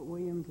the Fort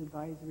Williams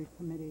Advisory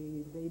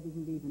Committee, they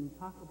didn't even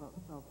talk about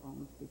cell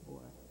phones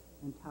before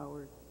and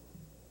towers.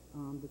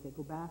 That they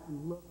go back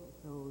and look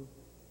at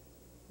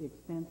the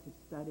extensive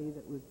study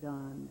that was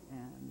done,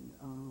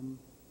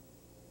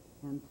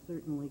 and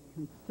certainly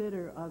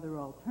consider other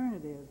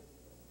alternatives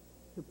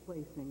to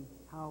placing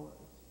towers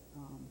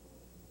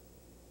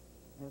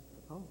as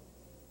proposed.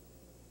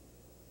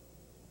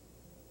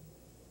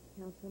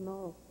 Councilor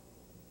Knowles.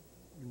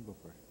 You can go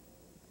first.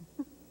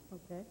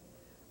 Okay.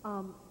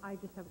 I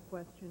just have a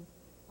question.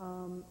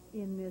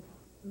 In this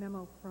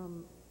memo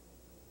from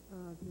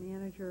the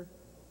manager,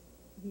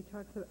 he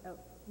talks about,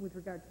 with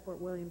regard to Fort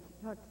Williams,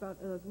 he talks about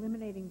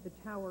eliminating the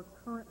tower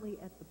currently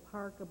at the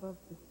park above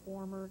the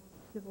former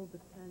civil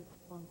defense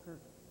bunker.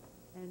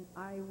 And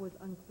I was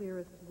unclear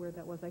as to where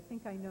that was. I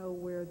think I know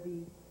where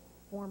the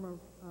former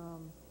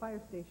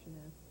fire station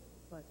is,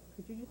 but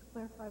could you just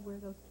clarify where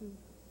those two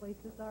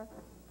places are?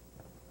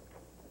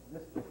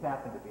 This just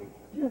happened to be.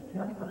 No,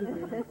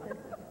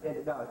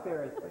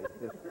 seriously,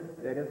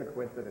 it is a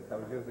coincidence. I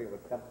was usually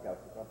with Cub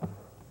Scouts or something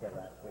here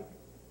last week.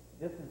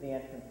 This is the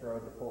entrance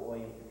road to Fort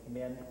Williams to come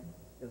in.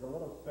 There's a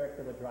little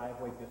circular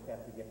driveway just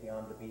after you get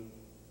beyond the beach.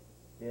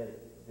 There's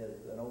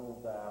an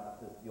old,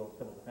 the old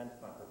civil defense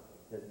bunker.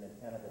 There's an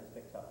antenna that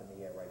sticks up in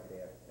the air right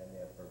there. It's been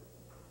there for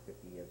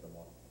 50 years or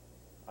more.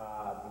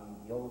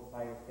 The old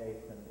fire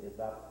station is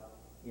up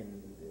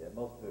in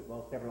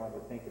most everyone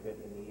would think of it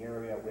in the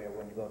area where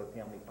when you go to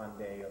Family Fun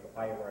Day or the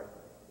fireworks,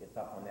 it's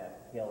up on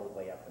that hill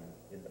way up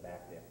in the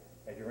back there.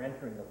 As you're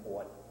entering the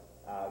fort,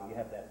 you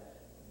have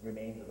that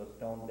remains of a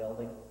stone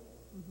building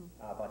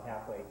about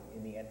halfway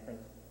in the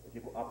entrance. As you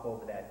go up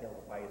over that hill,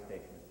 the fire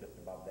station is just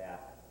above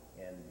that,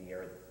 and the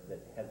area that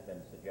has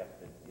been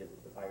suggested is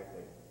the fire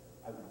station.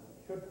 I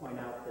should point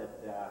out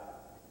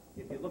that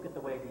if you look at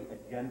the way the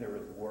agenda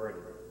is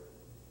worded,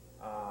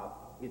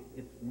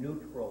 it's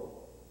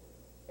neutral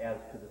as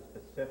to the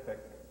specific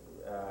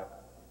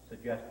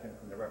suggestion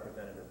from the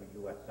representative of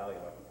U.S.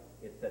 Cellular.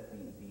 It's that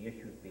the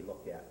issues be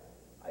looked at.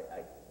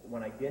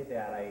 When I did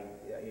that, I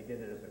did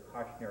it as a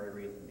cautionary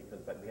reason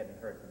because we hadn't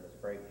heard from the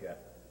Spragues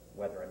yet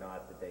whether or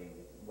not they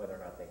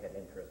had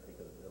interest,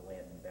 because the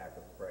land in back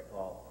of Sprague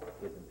Hall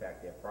is in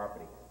fact their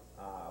property.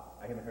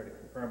 I haven't heard it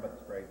confirmed by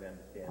the Spragues. I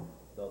understand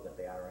though that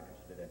they are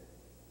interested in.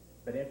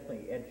 But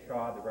interestingly, Ed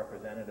Shaw, the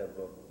representative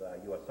of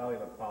U.S.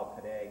 Cellular,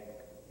 called today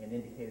and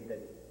indicated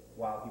that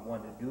while he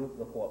wanted to do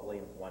the Fort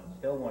Williams one,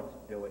 still wants to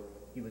do it,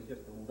 he was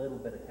just a little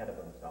bit ahead of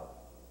himself.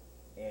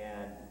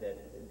 And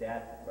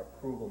that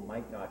approval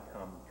might not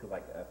come to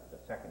like a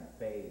second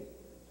phase.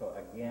 So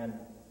again,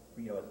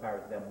 as far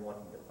as them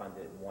wanting to fund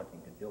it and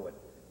wanting to do it.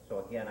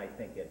 So again, I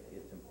think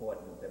it's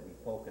important that we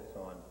focus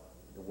on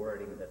the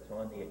wording that's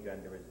on the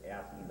agenda is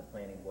asking the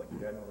planning board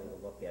generally to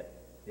look at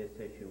this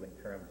issue in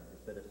terms of the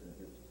citizens'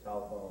 use of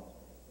cell phones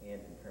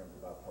and in terms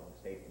of our public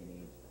safety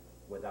needs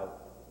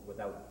without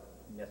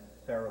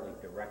necessarily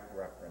direct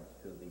reference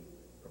to the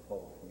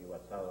proposal from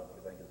U.S. Cellular,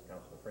 because I think as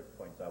Councilor Fritz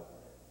points out,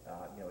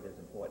 it is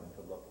important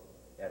to look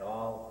at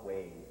all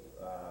ways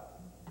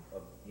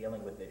of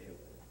dealing with the issue.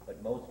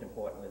 But most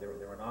importantly, there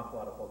are an awful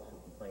lot of folks who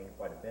complain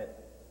quite a bit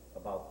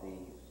about the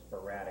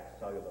sporadic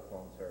cellular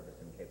phone service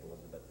in Cape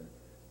Elizabeth. And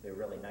the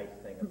really nice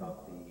thing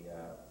about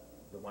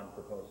the one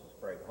proposed for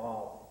Sprague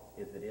Hall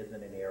is it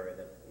isn't an area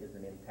that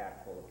isn't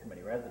impactful of too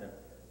many residents,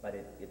 but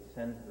it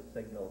sends the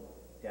signal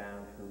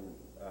down to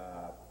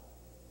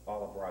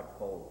all of Broad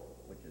Cove,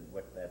 which is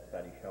what that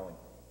study's showing.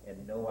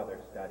 And no other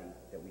study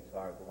that we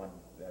saw, the one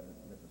that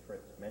Mrs.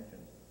 Fritz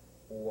mentioned,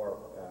 or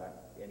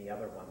any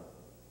other one,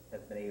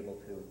 has been able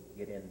to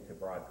get into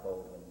Broad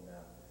Cove and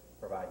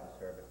provide the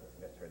service that's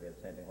necessary.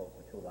 They're sending holes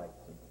for 2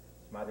 lights and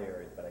some other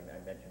areas, but I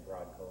mentioned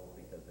Broad Cove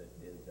because it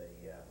is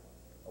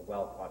a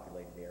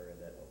well-populated area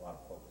that a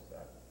lot of folks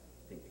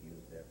seek to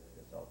use their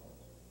cell phones.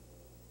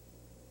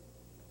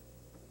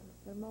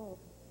 Mr. Mold.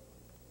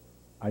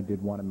 I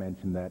did want to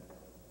mention that,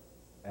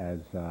 as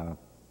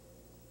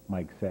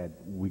Mike said,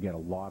 we get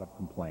a lot of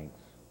complaints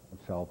of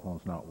cell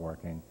phones not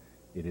working.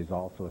 It is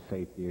also a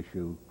safety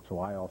issue, so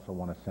I also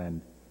want to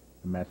send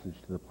a message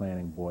to the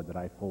planning board that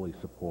I fully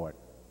support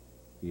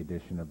the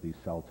addition of these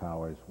cell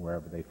towers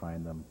wherever they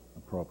find them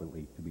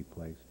appropriately to be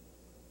placed.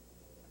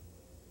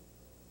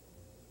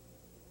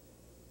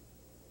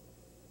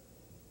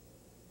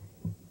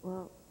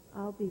 Well,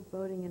 I'll be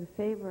voting in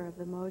favor of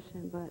the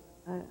motion, but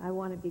I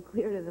want to be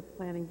clear to the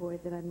planning board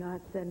that I'm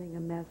not sending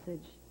a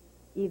message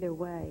either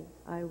way.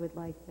 I would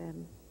like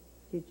them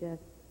to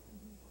just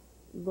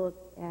look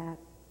at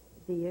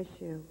the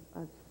issue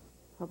of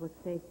public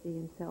safety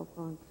and cell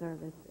phone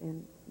service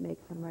and make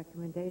some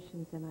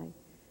recommendations. And I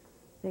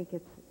think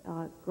it's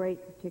great,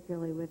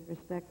 particularly with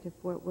respect to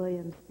Fort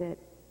Williams, that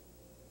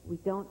we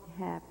don't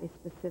have a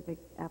specific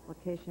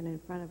application in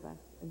front of us.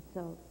 And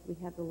so we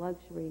have the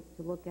luxury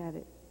to look at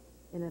it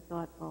in a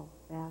thoughtful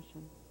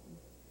fashion.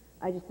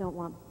 I just don't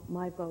want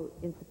my vote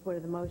in support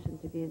of the motion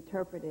to be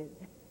interpreted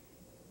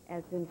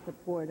as in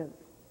support of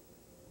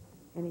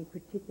any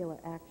particular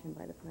action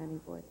by the planning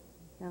board.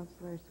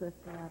 Councilor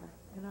Swift-Galata.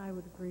 And I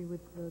would agree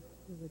with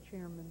the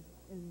chairman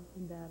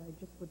in that. I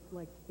just would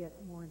like to get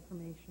more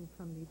information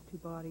from these two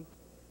bodies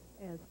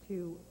as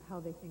to how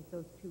they think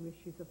those two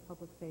issues of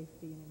public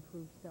safety and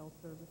improved cell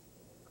service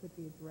could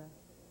be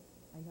addressed.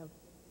 I have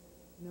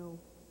no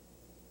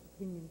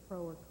opinion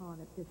pro or con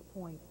at this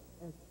point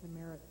as to the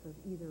merits of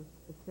either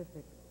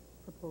specific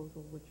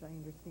proposal, which I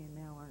understand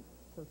now aren't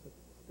so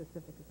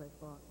specific as I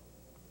thought.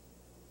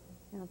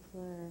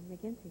 Councilor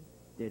McGinty.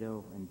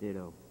 Ditto and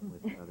ditto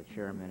with the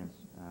chairman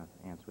and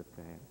Ann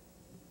Swift-Galata.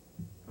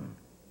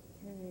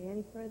 Okay,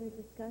 any further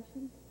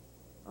discussion?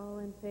 All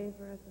in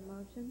favor of the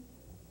motion?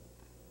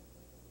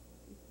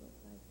 3, 4,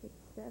 5, 6,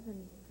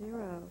 7,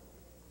 0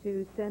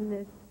 to send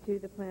this to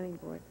the planning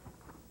board.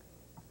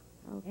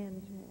 Okay.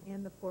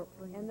 And the Fort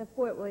Williams. And the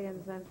Fort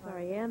Williams, I'm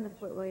sorry, and the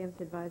Fort Williams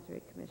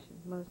Advisory Commission,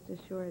 most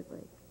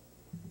assuredly.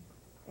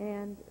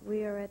 And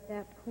we are at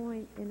that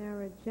point in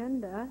our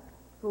agenda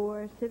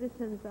for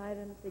citizens'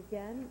 items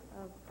again,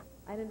 of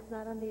items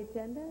not on the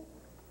agenda.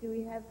 Do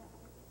we have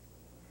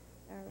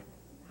our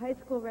high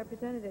school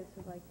representatives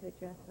who'd like to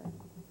address us?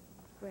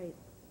 Great.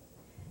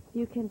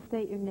 You can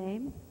state your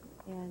name,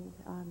 and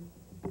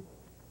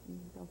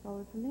they'll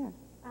follow from there.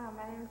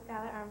 My name is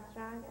Skylar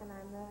Armstrong, and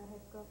I'm the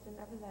high school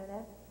student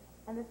representative.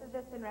 And this is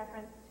just in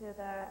reference to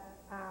the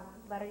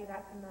letter you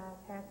got from the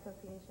Parents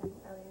Association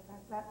earlier you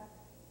talked about.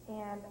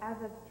 And as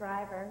a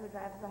driver who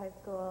drives the high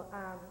school,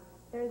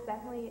 there is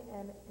definitely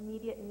an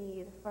immediate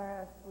need for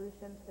a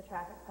solution to the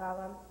traffic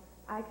problem.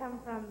 I come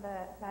from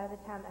the side of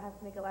the town that has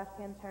to make a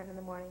left-hand turn in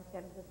the morning to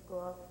get into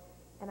school.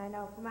 And I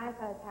know from my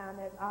side of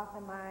town, there's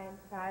often lines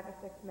 5 or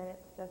 6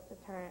 minutes just to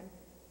turn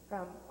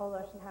from Old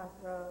Ocean House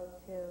Road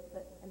to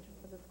the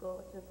entrance of the school,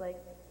 which is like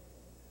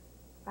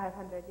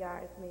 500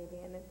 yards maybe,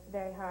 and it's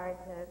very hard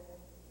to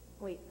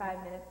wait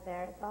 5 minutes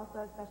there. It's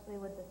also, especially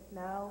with the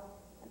snow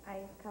and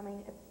ice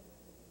coming, it's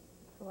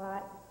a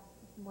lot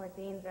more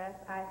dangerous,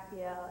 I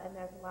feel, and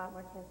there's a lot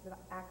more chances of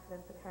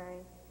accidents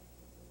occurring.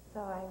 So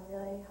I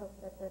really hope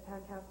that the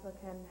town council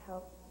can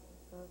help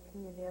the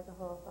community as a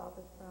whole solve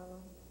this problem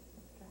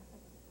with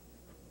traffic.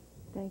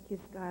 Thank you,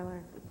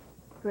 Skylar.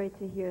 It's great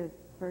to hear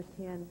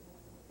firsthand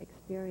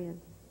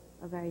experience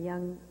of our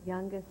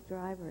youngest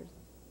drivers.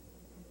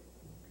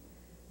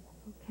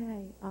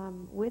 Okay,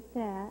 with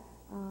that,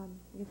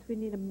 I guess we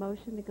need a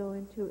motion to go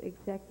into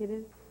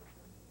executive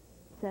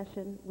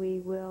session. We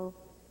will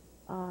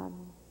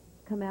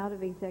come out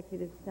of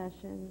executive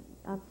session.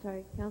 I'm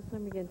sorry, Councilor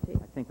McGinty.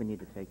 I think we need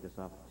to take this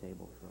off the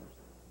table first.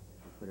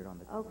 Put it on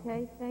the table.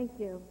 Okay, thank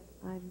you.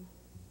 I'm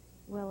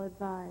well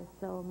advised.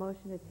 So a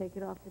motion to take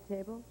it off the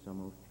table? So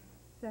moved.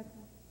 Second.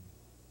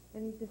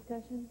 Any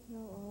discussion? No?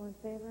 All in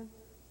favor?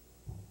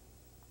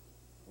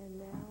 And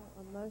now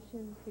a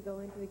motion to go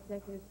into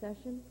executive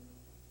session.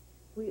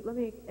 Let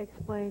me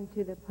explain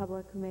to the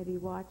public who may be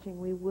watching.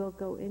 We will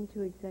go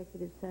into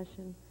executive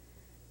session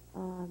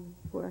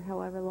for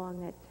however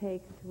long that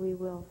takes. We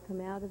will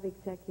come out of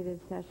executive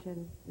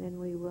session, then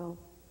we will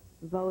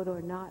vote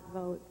or not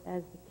vote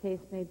as the case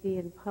may be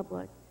in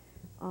public.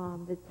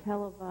 The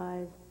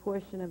televised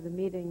portion of the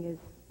meeting is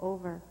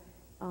over,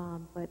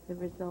 but the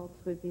results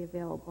would be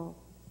available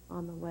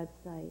on the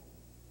website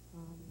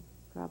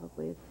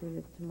probably as soon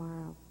as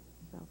tomorrow.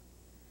 So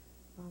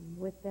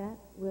with that,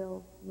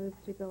 we'll move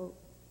to go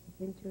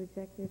into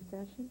executive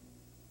session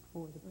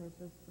For the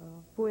purpose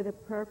of... for the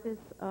purpose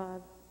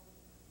of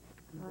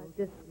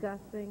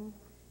discussing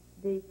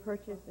the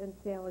purchase and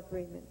sale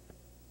agreement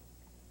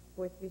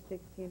for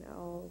 316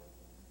 Old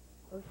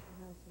Ocean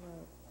House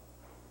Road.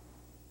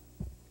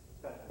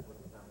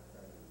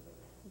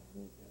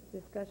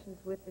 Discussions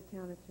with the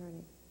town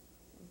attorney.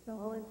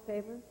 All in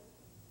favor?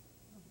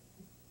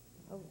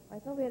 Oh, I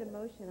thought we had a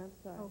motion. I'm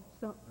sorry. Oh,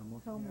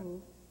 so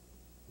moved.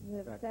 We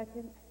have a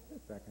second?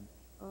 Second.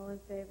 All in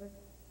favor?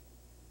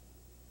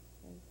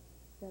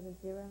 Okay.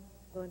 7-0.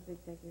 Go into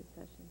executive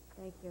session.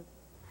 Thank you.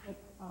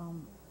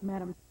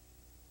 Madam